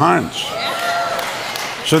their behinds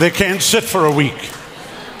so they can't sit for a week.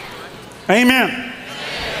 Amen.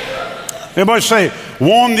 Everybody say,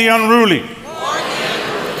 warn the unruly.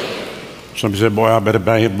 Somebody said, boy, I better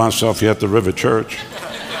behave myself here at the River Church.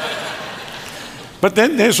 But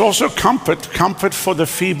then there's also comfort for the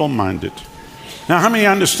feeble-minded. Now, how many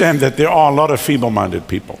understand that there are a lot of feeble-minded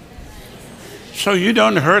people? So you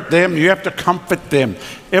don't hurt them, you have to comfort them.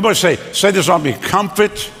 Everybody say this on me,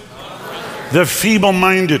 comfort the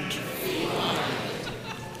feeble-minded.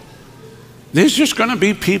 There's just going to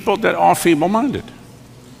be people that are feeble-minded.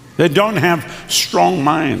 They don't have strong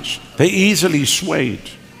minds. They're easily swayed.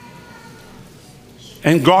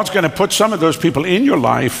 And God's going to put some of those people in your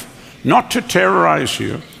life, not to terrorize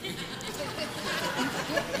you.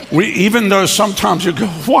 Even though sometimes you go,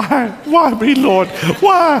 why me, Lord?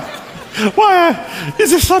 Why?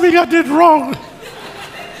 Is there something I did wrong?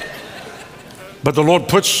 But the Lord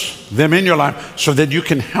puts them in your life so that you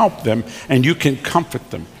can help them and you can comfort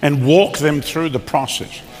them and walk them through the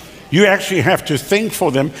process. You actually have to think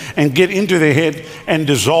for them and get into their head and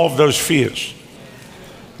dissolve those fears.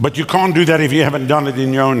 But you can't do that if you haven't done it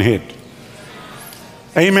in your own head.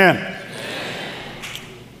 Amen.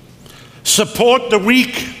 Support the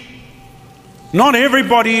weak. Not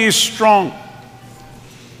everybody is strong.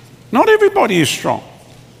 Not everybody is strong.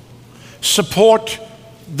 Support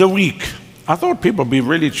the weak. I thought people would be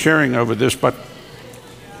really cheering over this, but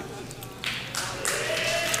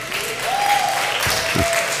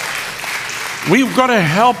we've got to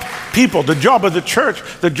help people. The job of the church,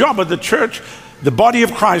 the body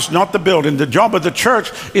of Christ, not the building. The job of the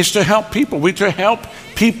church is to help people. We're to help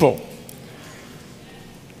people.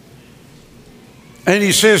 And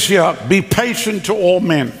he says here, be patient to all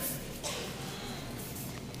men.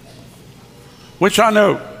 Which I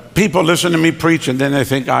know people listen to me preach and then they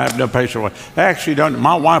think I have no patience. They actually don't.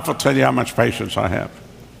 My wife will tell you how much patience I have.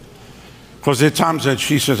 Because there are times that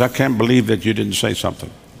she says, I can't believe that you didn't say something.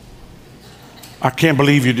 I can't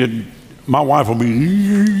believe you didn't. My wife will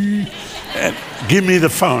be, give me the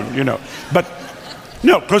phone, you know. But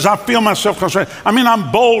no, because I feel myself constrained. I mean,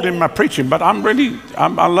 I'm bold in my preaching, but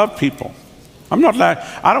I love people. I'm not like,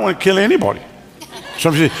 I don't want to kill anybody.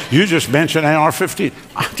 Somebody says, you just mentioned AR-15.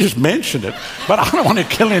 I just mentioned it, but I don't want to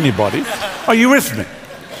kill anybody. Are you with me?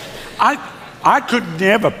 I could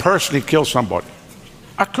never personally kill somebody.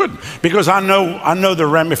 I couldn't, because I know the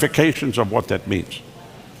ramifications of what that means.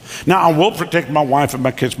 Now, I will protect my wife and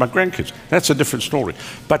my kids, my grandkids. That's a different story.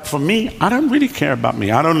 But for me, I don't really care about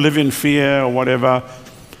me. I don't live in fear or whatever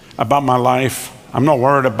about my life. I'm not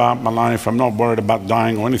worried about my life. I'm not worried about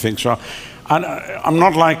dying or anything. So I'm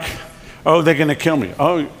not like, oh, they're going to kill me.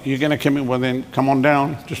 Oh, you're going to kill me? Well, then come on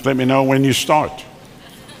down. Just let me know when you start.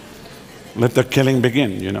 Let the killing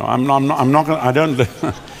begin. You know, I'm not going. I don't. I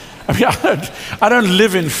mean, I don't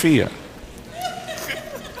live in fear.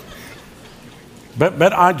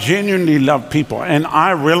 But I genuinely love people, and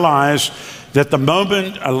I realize that the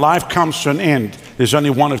moment a life comes to an end, there's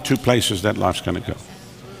only one of two places that life's going to go.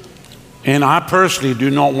 And I personally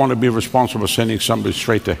do not want to be responsible for sending somebody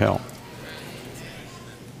straight to hell.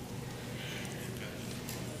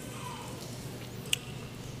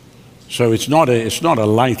 So it's not a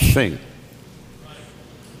light thing.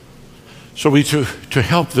 So we to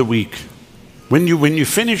help the weak. When you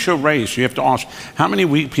finish your race, you have to ask, how many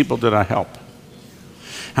weak people did I help?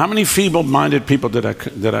 How many feeble-minded people did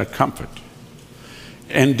I comfort?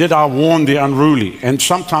 And did I warn the unruly? And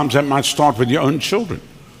sometimes that might start with your own children.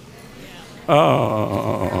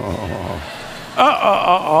 All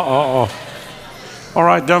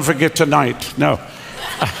right, don't forget tonight. No.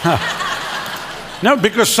 No,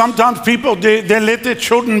 because sometimes people, they let their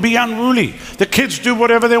children be unruly. The kids do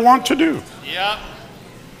whatever they want to do. Yeah.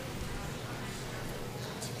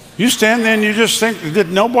 You stand there and you just think,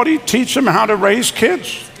 did nobody teach them how to raise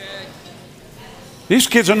kids? These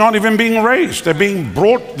kids are not even being raised. They're being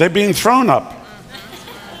brought, they're being thrown up.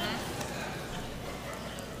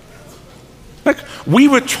 Like, we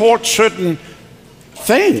were taught certain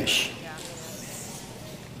things.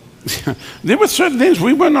 There were certain things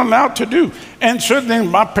we weren't allowed to do. And certain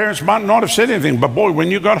things my parents might not have said anything. But boy,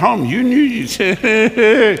 when you got home, you knew you said,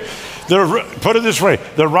 put it this way,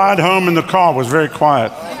 the ride home in the car was very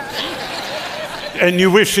quiet. And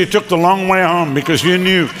you wish you took the long way home because you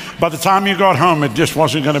knew by the time you got home, it just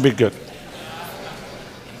wasn't going to be good.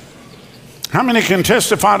 How many can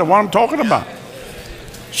testify to what I'm talking about?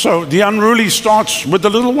 So the unruly starts with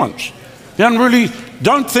the little ones. The unruly,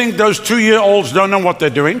 don't think those 2-year-olds don't know what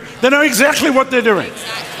they're doing. They know exactly what they're doing.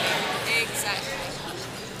 Exactly.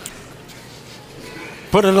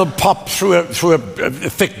 Put a little pop through a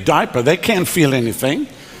thick diaper. They can't feel anything.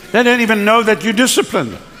 They don't even know that you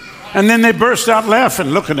discipline them. And then they burst out laughing,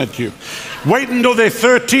 looking at you. Wait until they're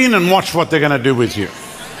 13 and watch what they're going to do with you.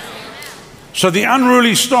 So the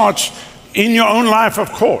unruly starts in your own life,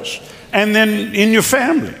 of course, and then in your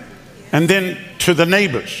family, and then to the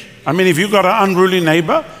neighbors. I mean, if you've got an unruly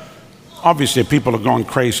neighbor, obviously people are going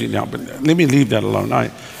crazy now, but let me leave that alone.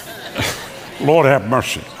 Lord have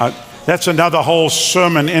mercy. That's another whole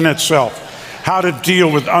sermon in itself. How to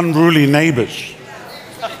deal with unruly neighbors.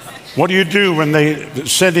 What do you do when they're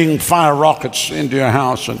sending fire rockets into your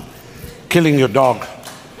house and killing your dog?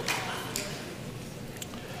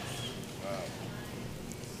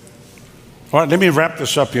 All right, let me wrap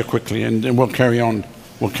this up here quickly, and then we'll carry on.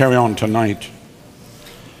 We'll carry on tonight.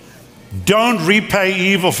 Don't repay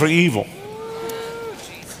evil for evil.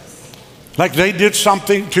 Like they did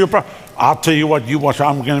something to your brother. I'll tell you what, you watch,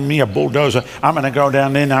 I'm going to be a bulldozer. I'm going to go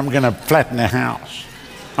down there and I'm going to flatten their house.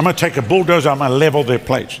 I'm going to take a bulldozer, I'm going to level their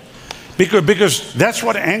place. Because that's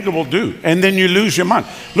what anger will do. And then you lose your mind.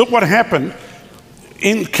 Look what happened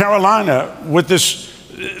in Carolina with this.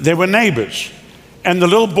 They were neighbors. And the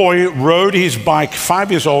little boy rode his bike,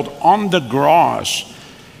 5 years old, on the grass.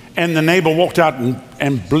 And the neighbor walked out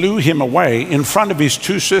and blew him away in front of his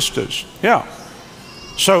two sisters. Yeah.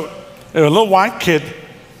 So a little white kid,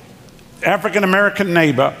 African-American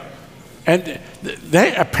neighbor, and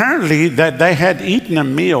they apparently that they had eaten a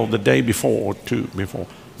meal the day before or two before.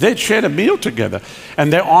 They'd shared a meal together.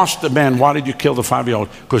 And they asked the man, why did you kill the 5-year-old?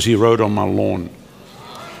 Because he rode on my lawn.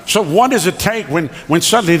 So what does it take when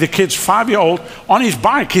suddenly the kid's 5-year-old on his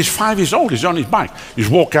bike, he's 5 years old, he's on his bike. You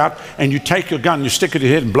just walk out and you take your gun, you stick it to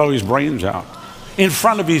his head and blow his brains out in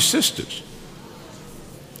front of his sisters.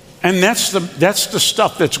 And that's the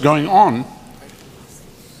stuff that's going on.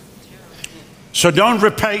 So don't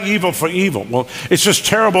repay evil for evil. Well, it's just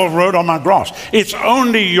terrible road on my grass. It's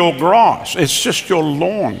only your grass. It's just your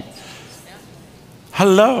lawn.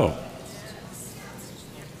 Hello.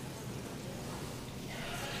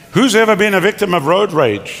 Who's ever been a victim of road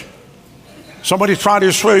rage? Somebody tried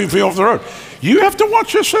to swerve you off the road. You have to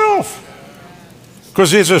watch yourself.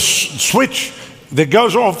 Because there's a switch that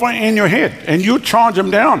goes off in your head and you charge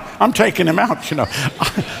them down. I'm taking them out, you know.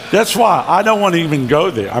 That's why I don't want to even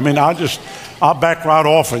go there. I mean, I'll back right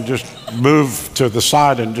off and just move to the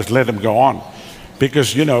side and just let them go on.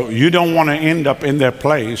 Because, you know, you don't want to end up in that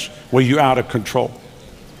place where you're out of control.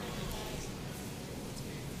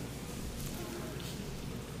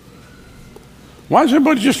 Why is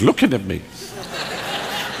everybody just looking at me?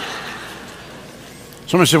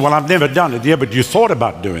 Someone said, well, I've never done it. Yeah, but you thought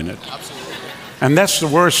about doing it. Absolutely. And that's the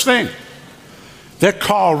worst thing. That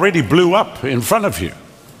car already blew up in front of you.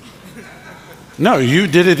 No, you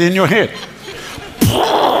did it in your head.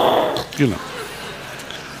 You know.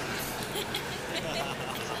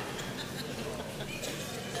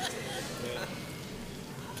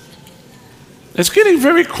 It's getting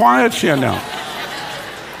very quiet here now.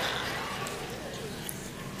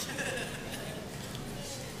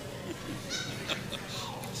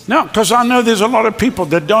 No, because I know there's a lot of people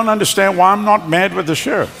that don't understand why I'm not mad with the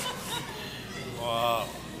sheriff. Wow.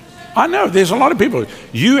 I know there's a lot of people.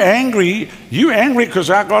 You angry because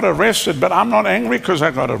I got arrested, but I'm not angry because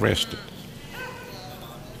I got arrested.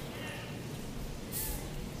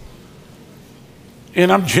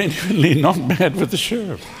 And I'm genuinely not mad with the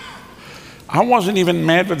sheriff. I wasn't even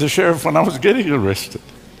mad with the sheriff when I was getting arrested.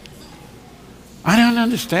 I don't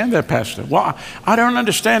understand that, Pastor. Well, I don't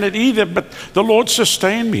understand it either, but the Lord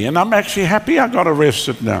sustained me, and I'm actually happy I got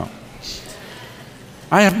arrested now.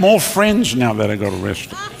 I have more friends now that I got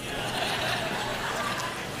arrested.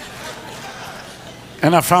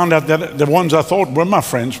 And I found out that the ones I thought were my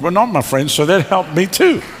friends were not my friends, so that helped me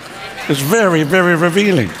too. It's very, very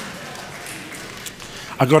revealing.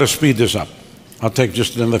 I've got to speed this up. I'll take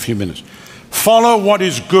just another few minutes. Follow what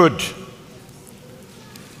is good.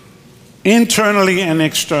 Internally and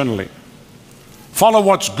externally. Follow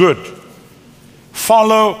what's good.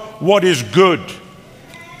 Follow what is good.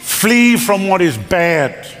 Flee from what is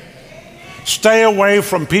bad. Stay away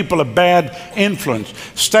from people of bad influence.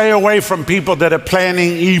 Stay away from people that are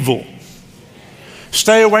planning evil.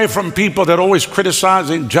 Stay away from people that are always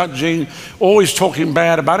criticizing, judging, always talking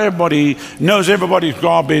bad about everybody, knows everybody's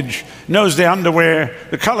garbage, knows their underwear,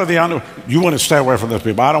 the color of the underwear. You want to stay away from those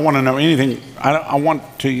people. I don't want to know anything. I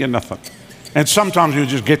want to hear nothing. And sometimes you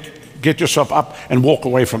just get yourself up and walk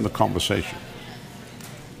away from the conversation.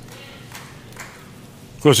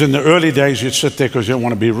 Because in the early days, you'd sit there because you don't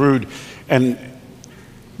want to be rude. And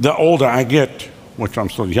the older I get, which I'm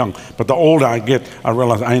still young, but the older I get, I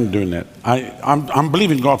realize I ain't doing that. I'm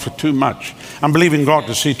believing God for too much. I'm believing God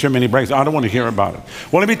to see too many breaks. I don't want to hear about it.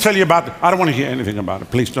 Well, let me tell you about it. I don't want to hear anything about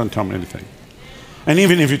it. Please don't tell me anything. And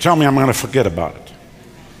even if you tell me, I'm going to forget about it.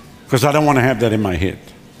 Because I don't want to have that in my head.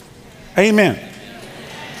 Amen.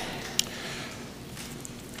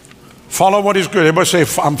 Follow what is good. Everybody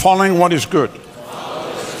say, I'm following what is good.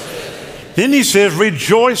 Then he says,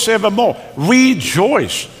 rejoice evermore.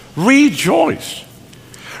 Rejoice. Rejoice.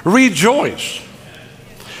 Rejoice.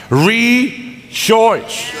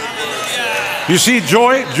 Rejoice. You see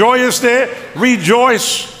joy? Joy is there.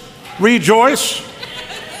 Rejoice. Rejoice.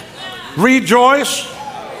 Rejoice.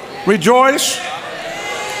 Rejoice.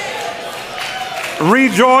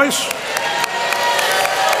 Rejoice.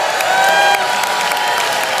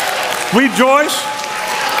 Rejoice.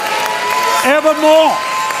 Evermore.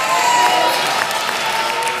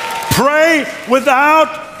 Pray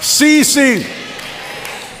without ceasing.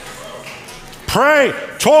 Pray.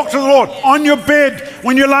 Talk to the Lord on your bed,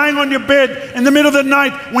 when you're lying on your bed, in the middle of the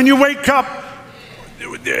night, when you wake up,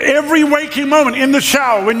 every waking moment, in the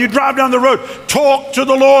shower, when you drive down the road. Talk to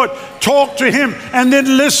the Lord. Talk to Him. And then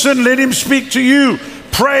listen. Let Him speak to you.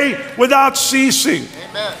 Pray without ceasing.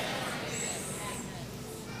 Amen.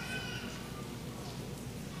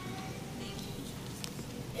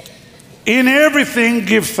 In everything,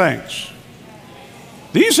 give thanks.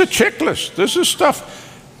 These are checklists. This is stuff.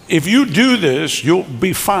 If you do this, you'll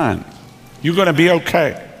be fine. You're going to be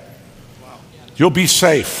okay. You'll be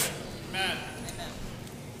safe.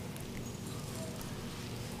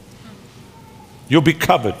 You'll be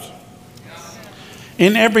covered.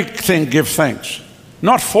 In everything, give thanks.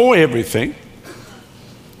 Not for everything.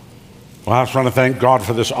 Well, I was trying to thank God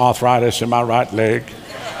for this arthritis in my right leg.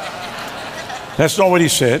 That's not what He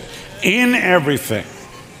said. In everything.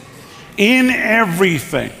 In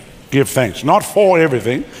everything, give thanks. Not for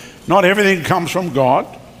everything. Not everything comes from God.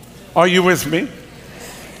 Are you with me?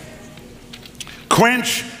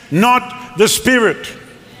 Quench not the Spirit.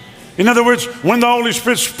 In other words, when the Holy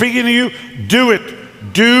Spirit's speaking to you, do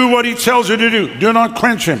it. Do what He tells you to do. Do not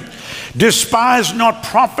quench Him. Despise not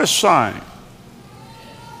prophesying,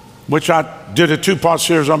 which I did a 2-part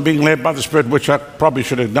series on being led by the Spirit, which I probably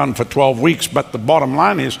should have done for 12 weeks. But the bottom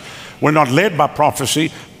line is, we're not led by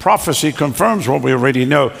prophecy. Prophecy confirms what we already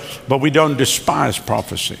know, but we don't despise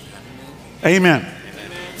prophecy. Amen.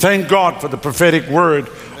 Thank God for the prophetic word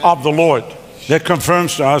of the Lord that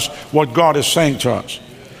confirms to us what God is saying to us.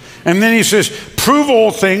 And then He says, prove all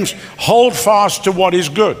things, hold fast to what is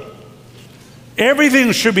good.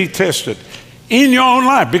 Everything should be tested in your own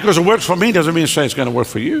life. Because it works for me doesn't mean to say it's going to work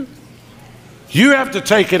for you. You have to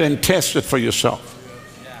take it and test it for yourself.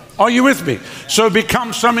 Are you with me? So it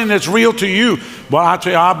becomes something that's real to you. Well, I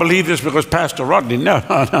tell you, I believe this because Pastor Rodney. No.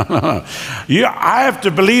 I have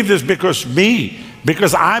to believe this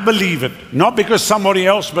because I believe it, not because somebody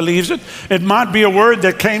else believes it. It might be a word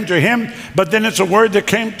that came to him, but then it's a word that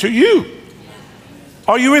came to you.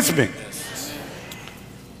 Are you with me?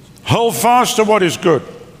 Hold fast to what is good.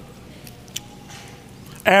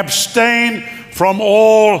 Abstain from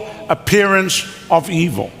all appearance of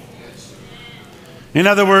evil. In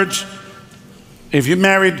other words, if you're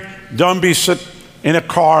married, don't be sit in a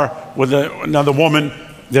car with another woman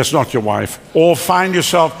that's not your wife, or find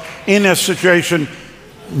yourself in a situation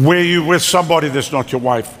where you're with somebody that's not your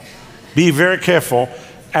wife. Be very careful.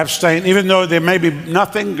 Abstain, even though there may be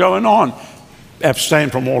nothing going on. Abstain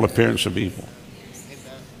from all appearance of evil.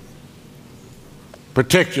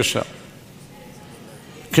 Protect yourself.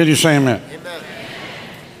 Can you say amen? Amen.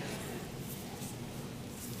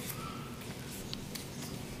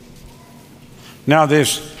 Now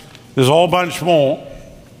there's a whole bunch more,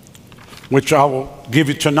 which I will give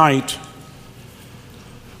you tonight.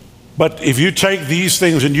 But if you take these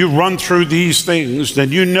things and you run through these things,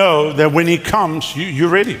 then you know that when He comes, you're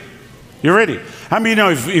ready. You're ready. How many know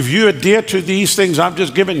if you adhere to these things I've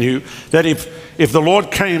just given you, that if the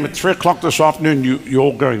Lord came at 3 o'clock this afternoon, you're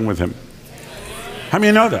all going with Him? How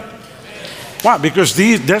many know that? Why? Because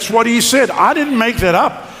that's what He said. I didn't make that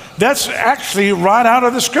up. That's actually right out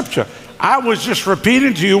of the Scripture. I was just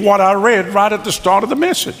repeating to you what I read right at the start of the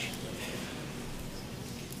message.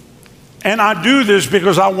 And I do this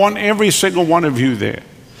because I want every single one of you there.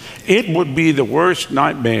 It would be the worst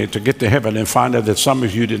nightmare to get to heaven and find out that some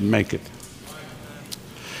of you didn't make it.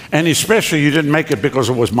 And especially you didn't make it because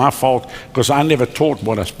it was my fault, because I never taught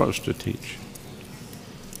what I'm supposed to teach.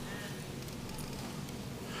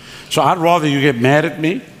 So I'd rather you get mad at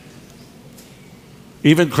me,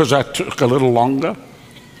 even because I took a little longer.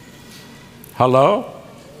 Hello?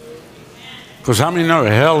 Because how many know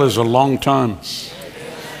hell is a long time?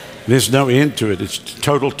 There's no end to it. It's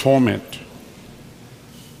total torment.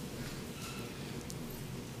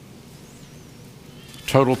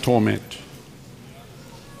 Total torment.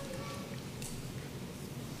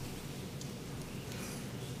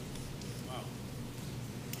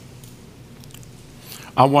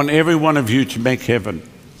 I want every one of you to make heaven.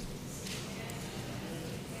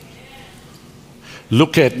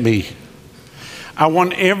 Look at me. I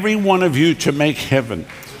want every one of you to make heaven.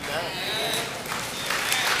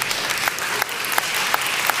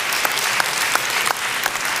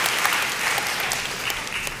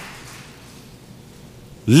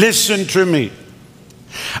 Listen to me.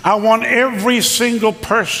 I want every single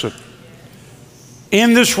person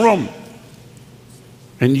in this room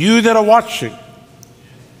and you that are watching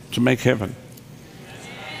to make heaven.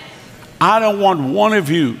 I don't want one of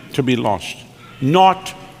you to be lost. Not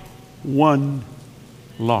one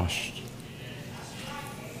lost.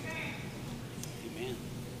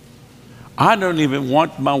 I don't even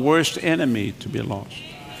want my worst enemy to be lost.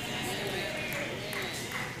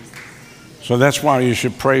 So that's why you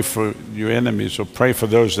should pray for your enemies, or pray for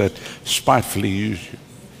those that spitefully use you.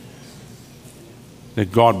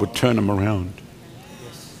 That God would turn them around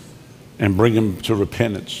and bring them to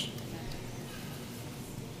repentance.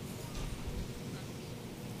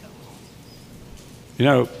 You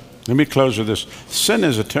know, let me close with this. Sin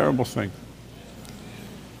is a terrible thing.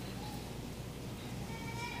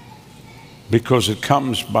 Because it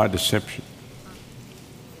comes by deception.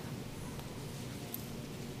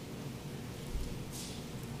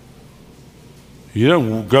 You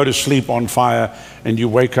don't go to sleep on fire and you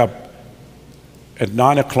wake up at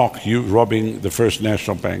 9 o'clock, you robbing the First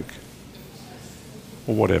National Bank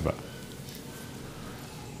or whatever.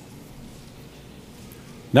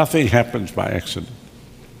 Nothing happens by accident.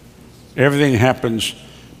 Everything happens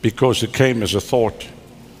because it came as a thought,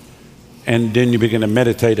 and then you begin to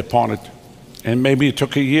meditate upon it. And maybe it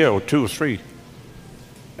took a year or 2 or 3,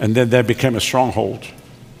 and then that became a stronghold.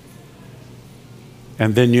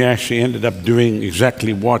 And then you actually ended up doing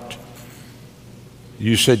exactly what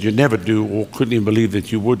you said you'd never do, or couldn't even believe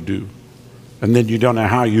that you would do. And then you don't know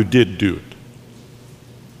how you did do it.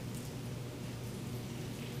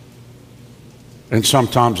 And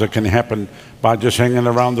sometimes it can happen by just hanging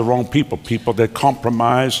around the wrong people, people that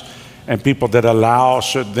compromise and people that allow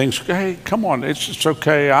certain things. Hey, come on, it's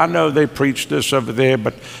okay. I know they preach this over there,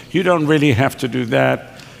 but you don't really have to do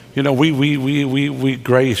that. You know, we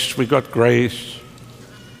got grace.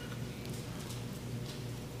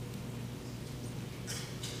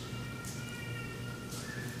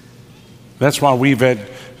 That's why we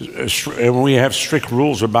have strict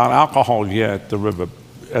rules about alcohol here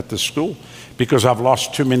at the school, because I've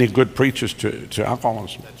lost too many good preachers to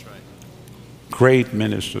alcoholism. That's right. Great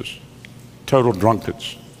ministers, total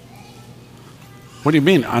drunkards. What do you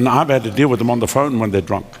mean? And I've had to deal with them on the phone when they're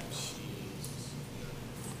drunk.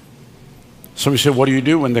 Somebody said, what do you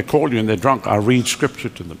do when they call you and they're drunk? I read scripture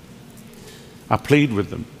to them. I plead with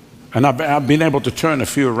them. And I've been able to turn a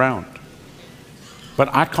few around. But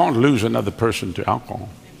I can't lose another person to alcohol.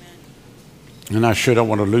 Amen. And I sure don't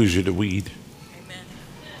want to lose you to weed.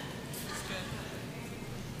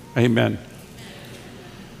 Amen. Amen.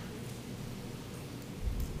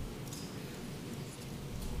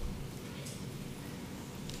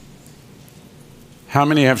 How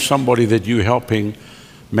many have somebody that you're helping,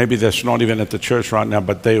 maybe that's not even at the church right now,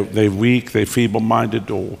 but they're weak, they're feeble-minded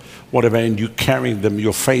or whatever, and you're carrying them,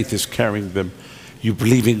 your faith is carrying them. You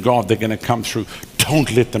believe in God, they're going to come through.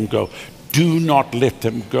 Don't let them go. Do not let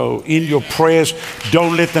them go. In your prayers,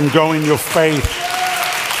 don't let them go. In your faith,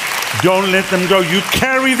 don't let them go. You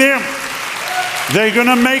carry them. They're going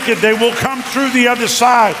to make it. They will come through the other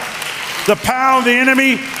side. The power of the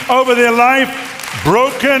enemy over their life,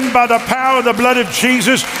 broken by the power of the blood of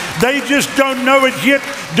Jesus. They just don't know it yet.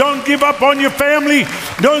 Don't give up on your family.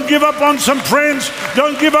 Don't give up on some friends.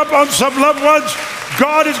 Don't give up on some loved ones.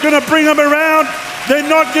 God is going to bring them around. They're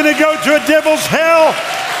not going to go to a devil's hell.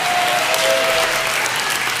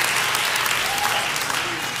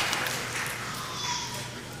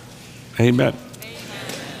 Amen.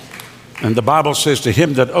 And the Bible says, to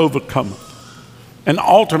him that overcometh. And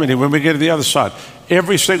ultimately, when we get to the other side,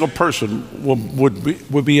 every single person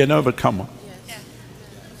would be an overcomer.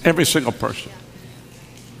 Every single person.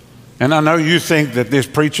 And I know you think that there's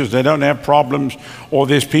preachers that don't have problems, or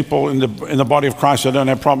there's people in the body of Christ that don't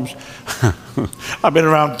have problems. I've been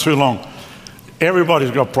around too long. Everybody's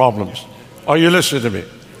got problems. Are you listening to me?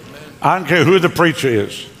 I don't care who the preacher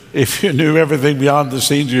is. If you knew everything beyond the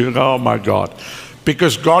scenes, you'd go, oh my God.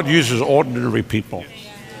 Because God uses ordinary people.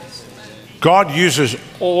 God uses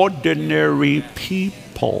ordinary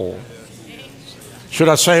people. Should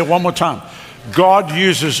I say it one more time? God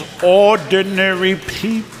uses ordinary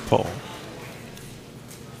people.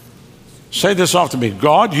 Say this after me.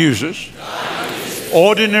 God uses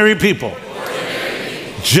ordinary people.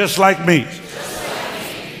 Just like me.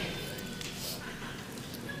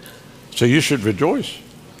 So you should rejoice.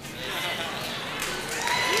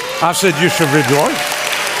 I said you should rejoice.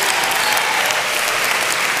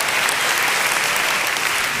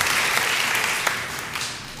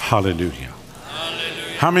 Hallelujah.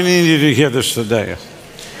 How many need to hear this today?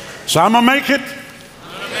 So I'm going to make it.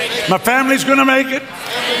 My family's going to make it.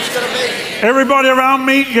 Everybody around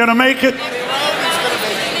me going to make it?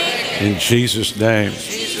 In Jesus' name.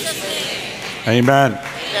 Amen.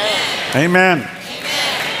 Amen.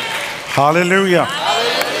 Hallelujah.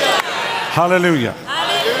 Hallelujah.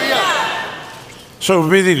 So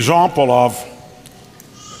be the example of,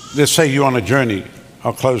 let's say you're on a journey.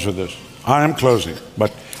 I'll close with this. I am closing,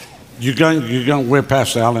 but you're going where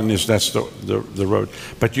Pastor Allen is, that's the road.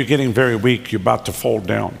 But you're getting very weak. You're about to fall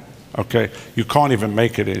down. Okay? You can't even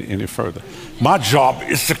make it any further. My job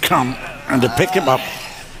is to come and to pick him up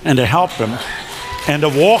and to help him and to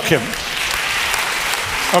walk him.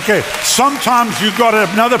 Okay, sometimes you've got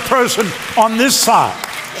another person on this side.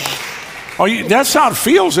 That's how it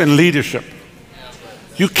feels in leadership.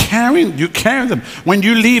 You carry them. When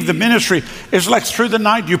you leave the ministry, it's like through the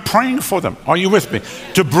night you're praying for them. Are you with me?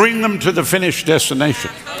 To bring them to the finished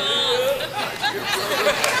destination.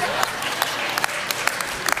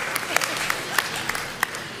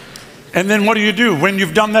 And then what do? When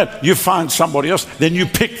you've done that, you find somebody else. Then you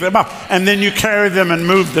pick them up. And then you carry them and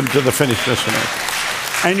move them to the finished destination.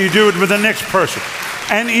 And you do it with the next person.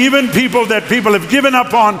 And even people that people have given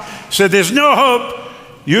up on, said there's no hope,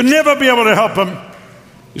 you'll never be able to help them.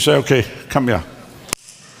 You say, okay, come here.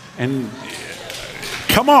 And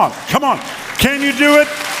come on. Can you do it?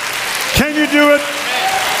 Can you do it?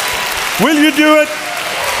 Will you do it?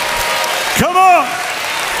 Come on.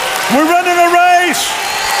 We're running a race.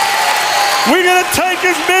 We're going to take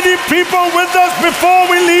as many people with us before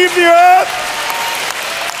we leave the earth.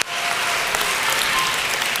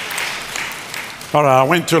 All right, I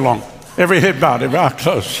went too long. Every head bowed, every eye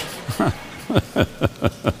closed.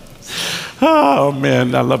 Oh,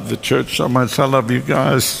 man, I love the church so much. I love you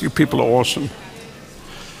guys. You people are awesome.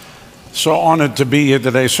 So honored to be here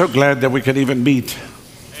today. So glad that we could even meet.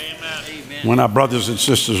 Amen. When our brothers and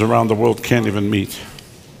sisters around the world can't even meet.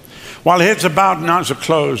 While heads are bowed and eyes are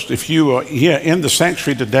closed, if you are here in the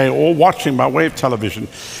sanctuary today or watching by way of television,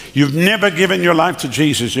 you've never given your life to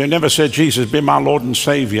Jesus. You never said, Jesus, be my Lord and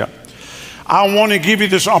Savior. I want to give you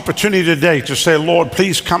this opportunity today to say, Lord,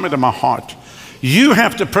 please come into my heart. You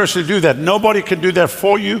have to personally do that. Nobody can do that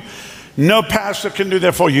for you. No pastor can do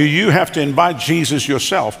that for you. You have to invite Jesus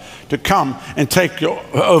yourself to come and take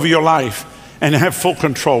over your life and have full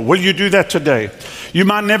control. Will you do that today? You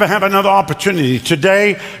might never have another opportunity.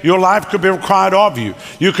 Today, your life could be required of you.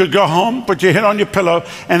 You could go home, put your head on your pillow,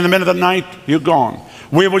 and in the middle of the night, you're gone.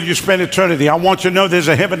 Where will you spend eternity? I want you to know there's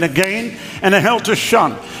a heaven to gain and a hell to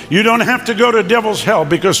shun. You don't have to go to devil's hell,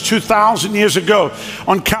 because 2,000 years ago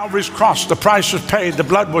on Calvary's cross, the price was paid, the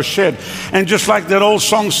blood was shed. And just like that old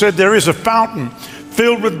song said, there is a fountain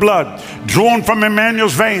filled with blood, drawn from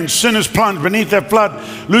Emmanuel's veins. Sinners plunge beneath that flood,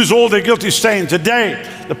 lose all their guilty stains. Today,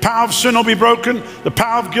 the power of sin will be broken, the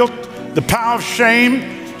power of guilt, the power of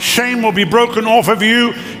shame. Shame will be broken off of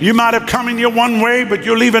you. You might have come in here one way, but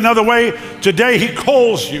you'll leave another way. Today, he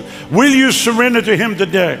calls you. Will you surrender to him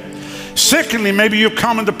today? Secondly, maybe you've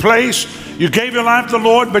come into place, you gave your life to the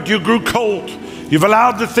Lord, but you grew cold. You've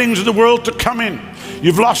allowed the things of the world to come in.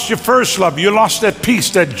 You've lost your first love. You lost that peace,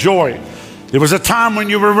 that joy. There was a time when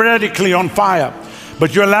you were radically on fire,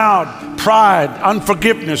 but you allowed pride,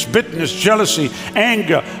 unforgiveness, bitterness, jealousy,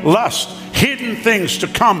 anger, lust, hidden things to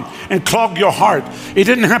come and clog your heart. It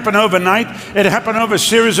didn't happen overnight. It happened over a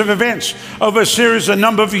series of events, over a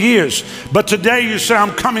number of years. But today you say,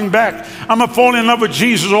 I'm coming back. I'm going to fall in love with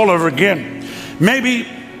Jesus all over again. Maybe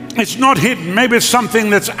it's not hidden. Maybe it's something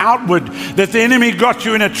that's outward, that the enemy got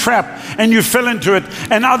you in a trap and you fell into it,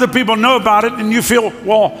 and other people know about it, and you feel,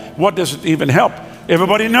 well, what does it even help?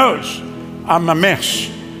 Everybody knows I'm a mess.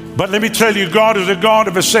 But let me tell you, God is a God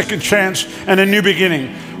of a second chance and a new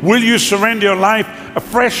beginning. Will you surrender your life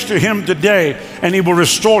afresh to him today, and he will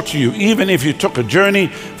restore to you? Even if you took a journey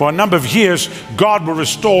for a number of years, God will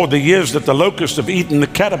restore the years that the locusts have eaten, the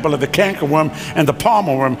caterpillar, the cankerworm, and the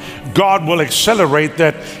palmer worm. God will accelerate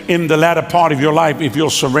that in the latter part of your life if you'll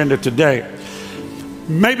surrender today.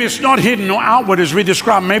 Maybe it's not hidden or outward as we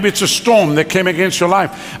described. Maybe it's a storm that came against your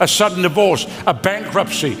life, a sudden divorce, a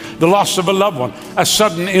bankruptcy, the loss of a loved one, a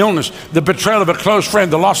sudden illness, the betrayal of a close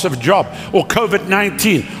friend, the loss of a job, or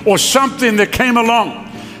COVID-19, or something that came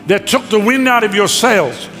along that took the wind out of your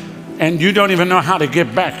sails, and you don't even know how to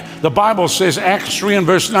get back. The Bible says, Acts 3 and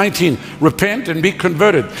verse 19, repent and be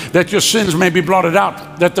converted, that your sins may be blotted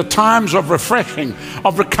out, that the times of refreshing,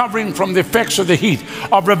 of recovering from the effects of the heat,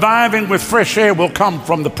 of reviving with fresh air will come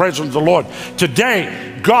from the presence of the Lord.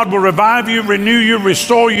 Today, God will revive you, renew you,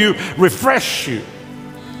 restore you, refresh you,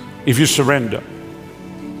 if you surrender.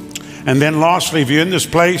 And then lastly, if you're in this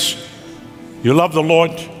place, you love the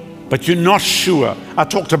Lord, but you're not sure. I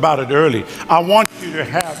talked about it early. I want you to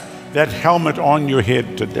have that helmet on your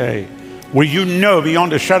head today. where you know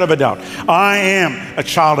beyond a shadow of a doubt, I am a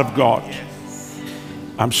child of God.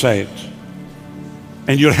 I'm saved.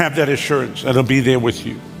 And you'll have that assurance. It'll be there with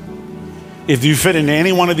you. If you fit into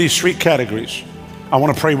any one of these three categories, I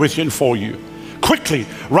want to pray with you and for you. Quickly,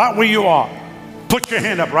 right where you are, put your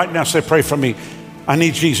hand up right now. Say, pray for me. I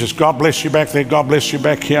need Jesus. God bless you back there. God bless you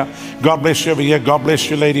back here. God bless you over here. God bless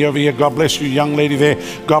you, lady over here. God bless you, young lady there.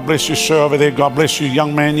 God bless you, sir, over there. God bless you,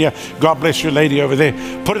 young man here. God bless you, lady over there.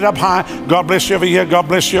 Put it up high. God bless you over here. God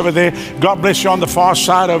bless you over there. God bless you on the far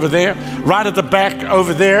side over there. Right at the back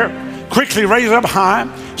over there. Quickly raise it up high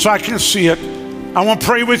so I can see it. I want to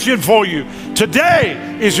pray with you and for you. Today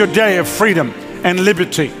is your day of freedom and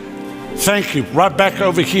liberty. Thank you. Right back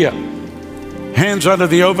over here. Hands under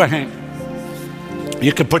the overhang.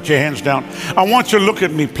 You can put your hands down. I want you to look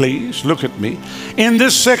at me, please. Look at me. In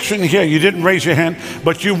this section here, you didn't raise your hand,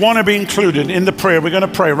 but you want to be included in the prayer. We're going to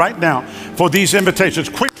pray right now for these invitations.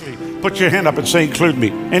 Quickly, put your hand up and say, include me.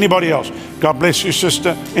 Anybody else? God bless you,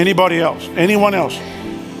 sister. Anybody else? Anyone else?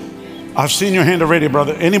 I've seen your hand already,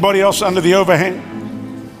 brother. Anybody else under the overhang?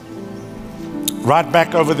 Right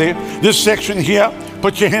back over there. This section here,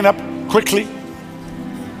 put your hand up quickly.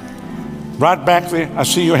 Right back there. I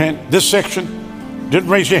see your hand. This section. Didn't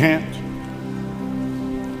raise your hand.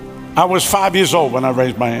 I was 5 years old when I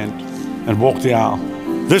raised my hand and walked the aisle.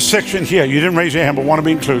 This section here, you didn't raise your hand but want to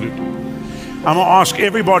be included. I'm going to ask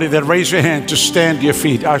everybody that raised your hand to stand to your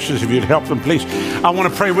feet. Ushers, if you'd help them, please. I want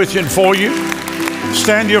to pray with you and for you.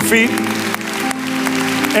 Stand to your feet.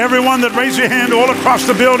 Everyone that raised your hand all across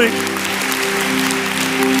the building,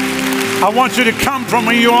 I want you to come from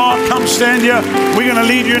where you are. Come stand here. We're going to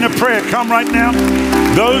lead you in a prayer. Come right now.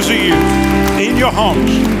 Those of you in your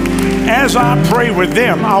homes, as I pray with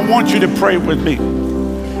them, I want you to pray with me.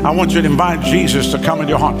 I want you to invite Jesus to come in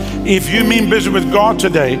your heart. If you mean business with God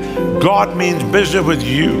today, God means business with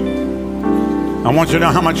you. I want you to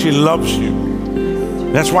know how much He loves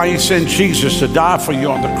you. That's why He sent Jesus to die for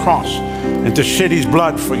you on the cross and to shed His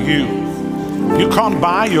blood for you. You can't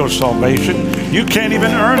buy your salvation. You can't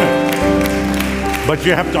even earn it. But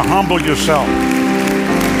you have to humble yourself.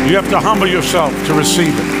 You have to humble yourself to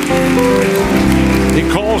receive it. He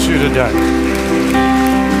calls you today.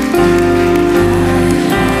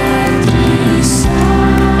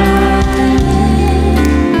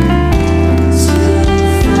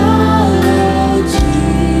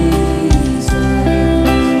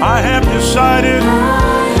 I have decided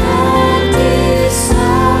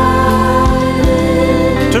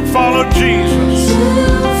to follow Jesus.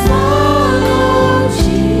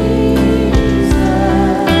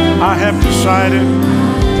 I have decided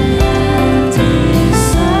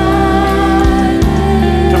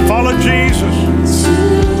to follow Jesus.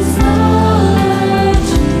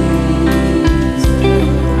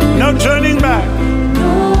 No turning back.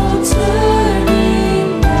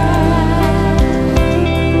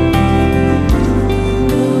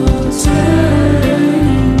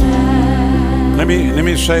 Let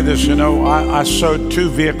me say this, you know, I sowed 2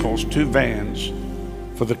 vehicles, 2 vans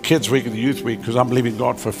for the Kids Week and the Youth Week because I'm believing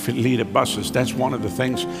God for leader buses. That's one of the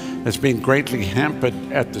things that's been greatly hampered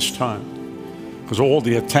at this time because all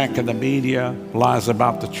the attack in the media, lies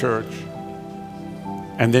about the church,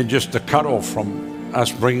 and then just the cutoff from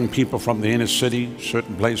us bringing people from the inner city,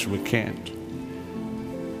 certain places we can't.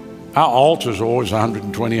 Our altars are always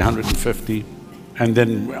 120, 150, and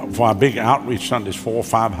then for our big outreach Sundays, 400 or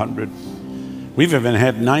 500. We've even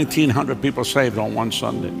had 1,900 people saved on one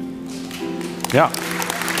Sunday. Yeah.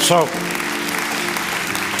 So,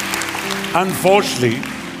 unfortunately,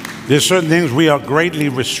 there's certain things we are greatly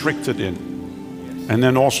restricted in. And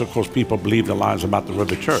then also, of course, people believe the lies about the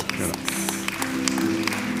River Church, you know.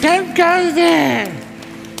 Don't go there.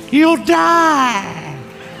 You'll die.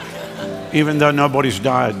 Even though nobody's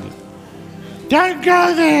died. Don't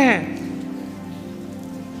go there.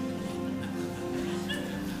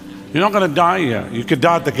 You're not going to die here. You could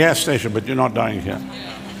die at the gas station, but you're not dying here.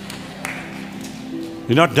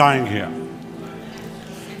 You're not dying here.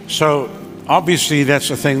 So obviously that's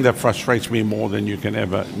the thing that frustrates me more than you can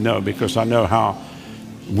ever know, because I know how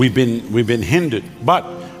we've been hindered. But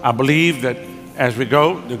I believe that as we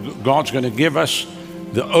go, God's going to give us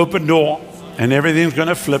the open door and everything's going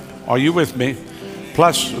to flip. Are you with me?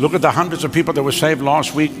 Plus, look at the hundreds of people that were saved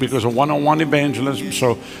last week because of one-on-one evangelism.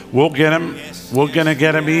 So we'll get them. We're going to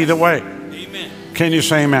get them either way. Amen. Can you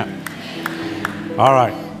say amen? All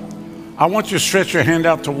right. I want you to stretch your hand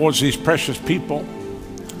out towards these precious people.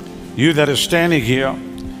 You that are standing here,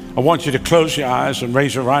 I want you to close your eyes and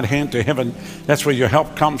raise your right hand to heaven. That's where your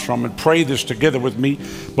help comes from. And pray this together with me.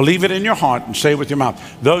 Believe it in your heart and say it with your mouth.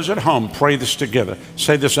 Those at home, pray this together.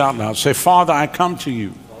 Say this out loud. Say, Father, I come to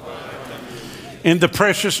you in the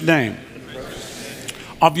precious name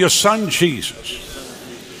of your Son,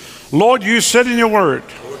 Jesus. Lord, you said in your word,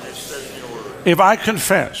 if I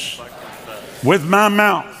confess with my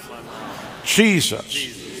mouth,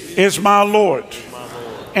 Jesus is my Lord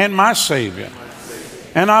and my Savior,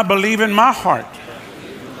 and I believe in my heart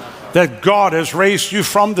that God has raised you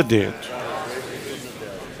from the dead,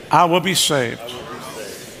 I will be saved.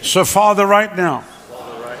 So, Father, right now,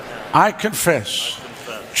 I confess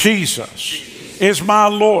Jesus is my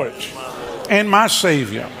Lord and my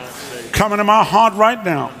Savior. Come into my heart right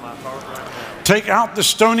now. Take out the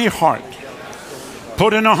stony heart.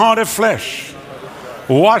 Put in a heart of flesh.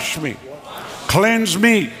 Wash me. Cleanse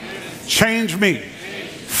me. Change me.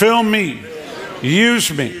 Fill me.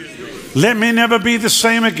 Use me. Let me never be the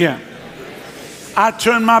same again. I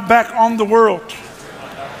turn my back on the world.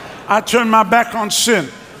 I turn my back on sin.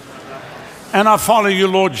 And I follow you,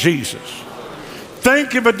 Lord Jesus.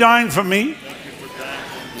 Thank you for dying for me.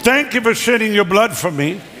 Thank you for shedding your blood for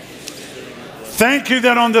me. Thank you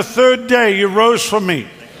that on the third day you rose for me.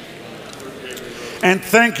 And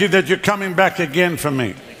thank you that you're coming back again for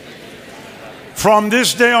me. From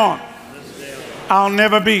this day on, I'll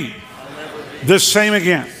never be the same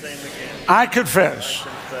again. I confess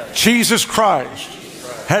Jesus Christ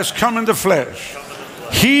has come in the flesh.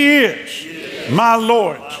 He is my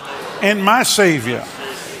Lord and my Savior.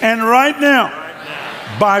 And right now,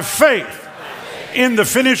 by faith in the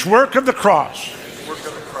finished work of the cross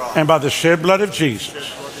and by the shed blood of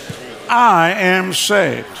Jesus, I am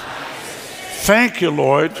saved. Thank you,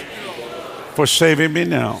 Lord, for saving me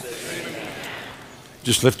now.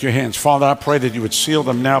 Just lift your hands. Father, I pray that you would seal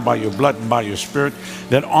them now by your blood and by your Spirit,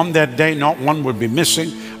 that on that day not one would be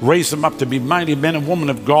missing. Raise them up to be mighty men and women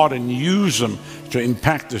of God and use them to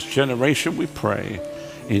impact this generation, we pray,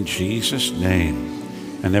 in Jesus' name.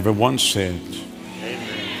 And everyone said,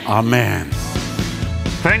 Amen.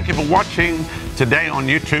 Thank you for watching today on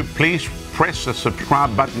YouTube. Please press the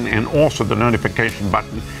subscribe button and also the notification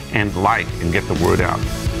button and like and get the word out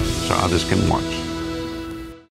so others can watch.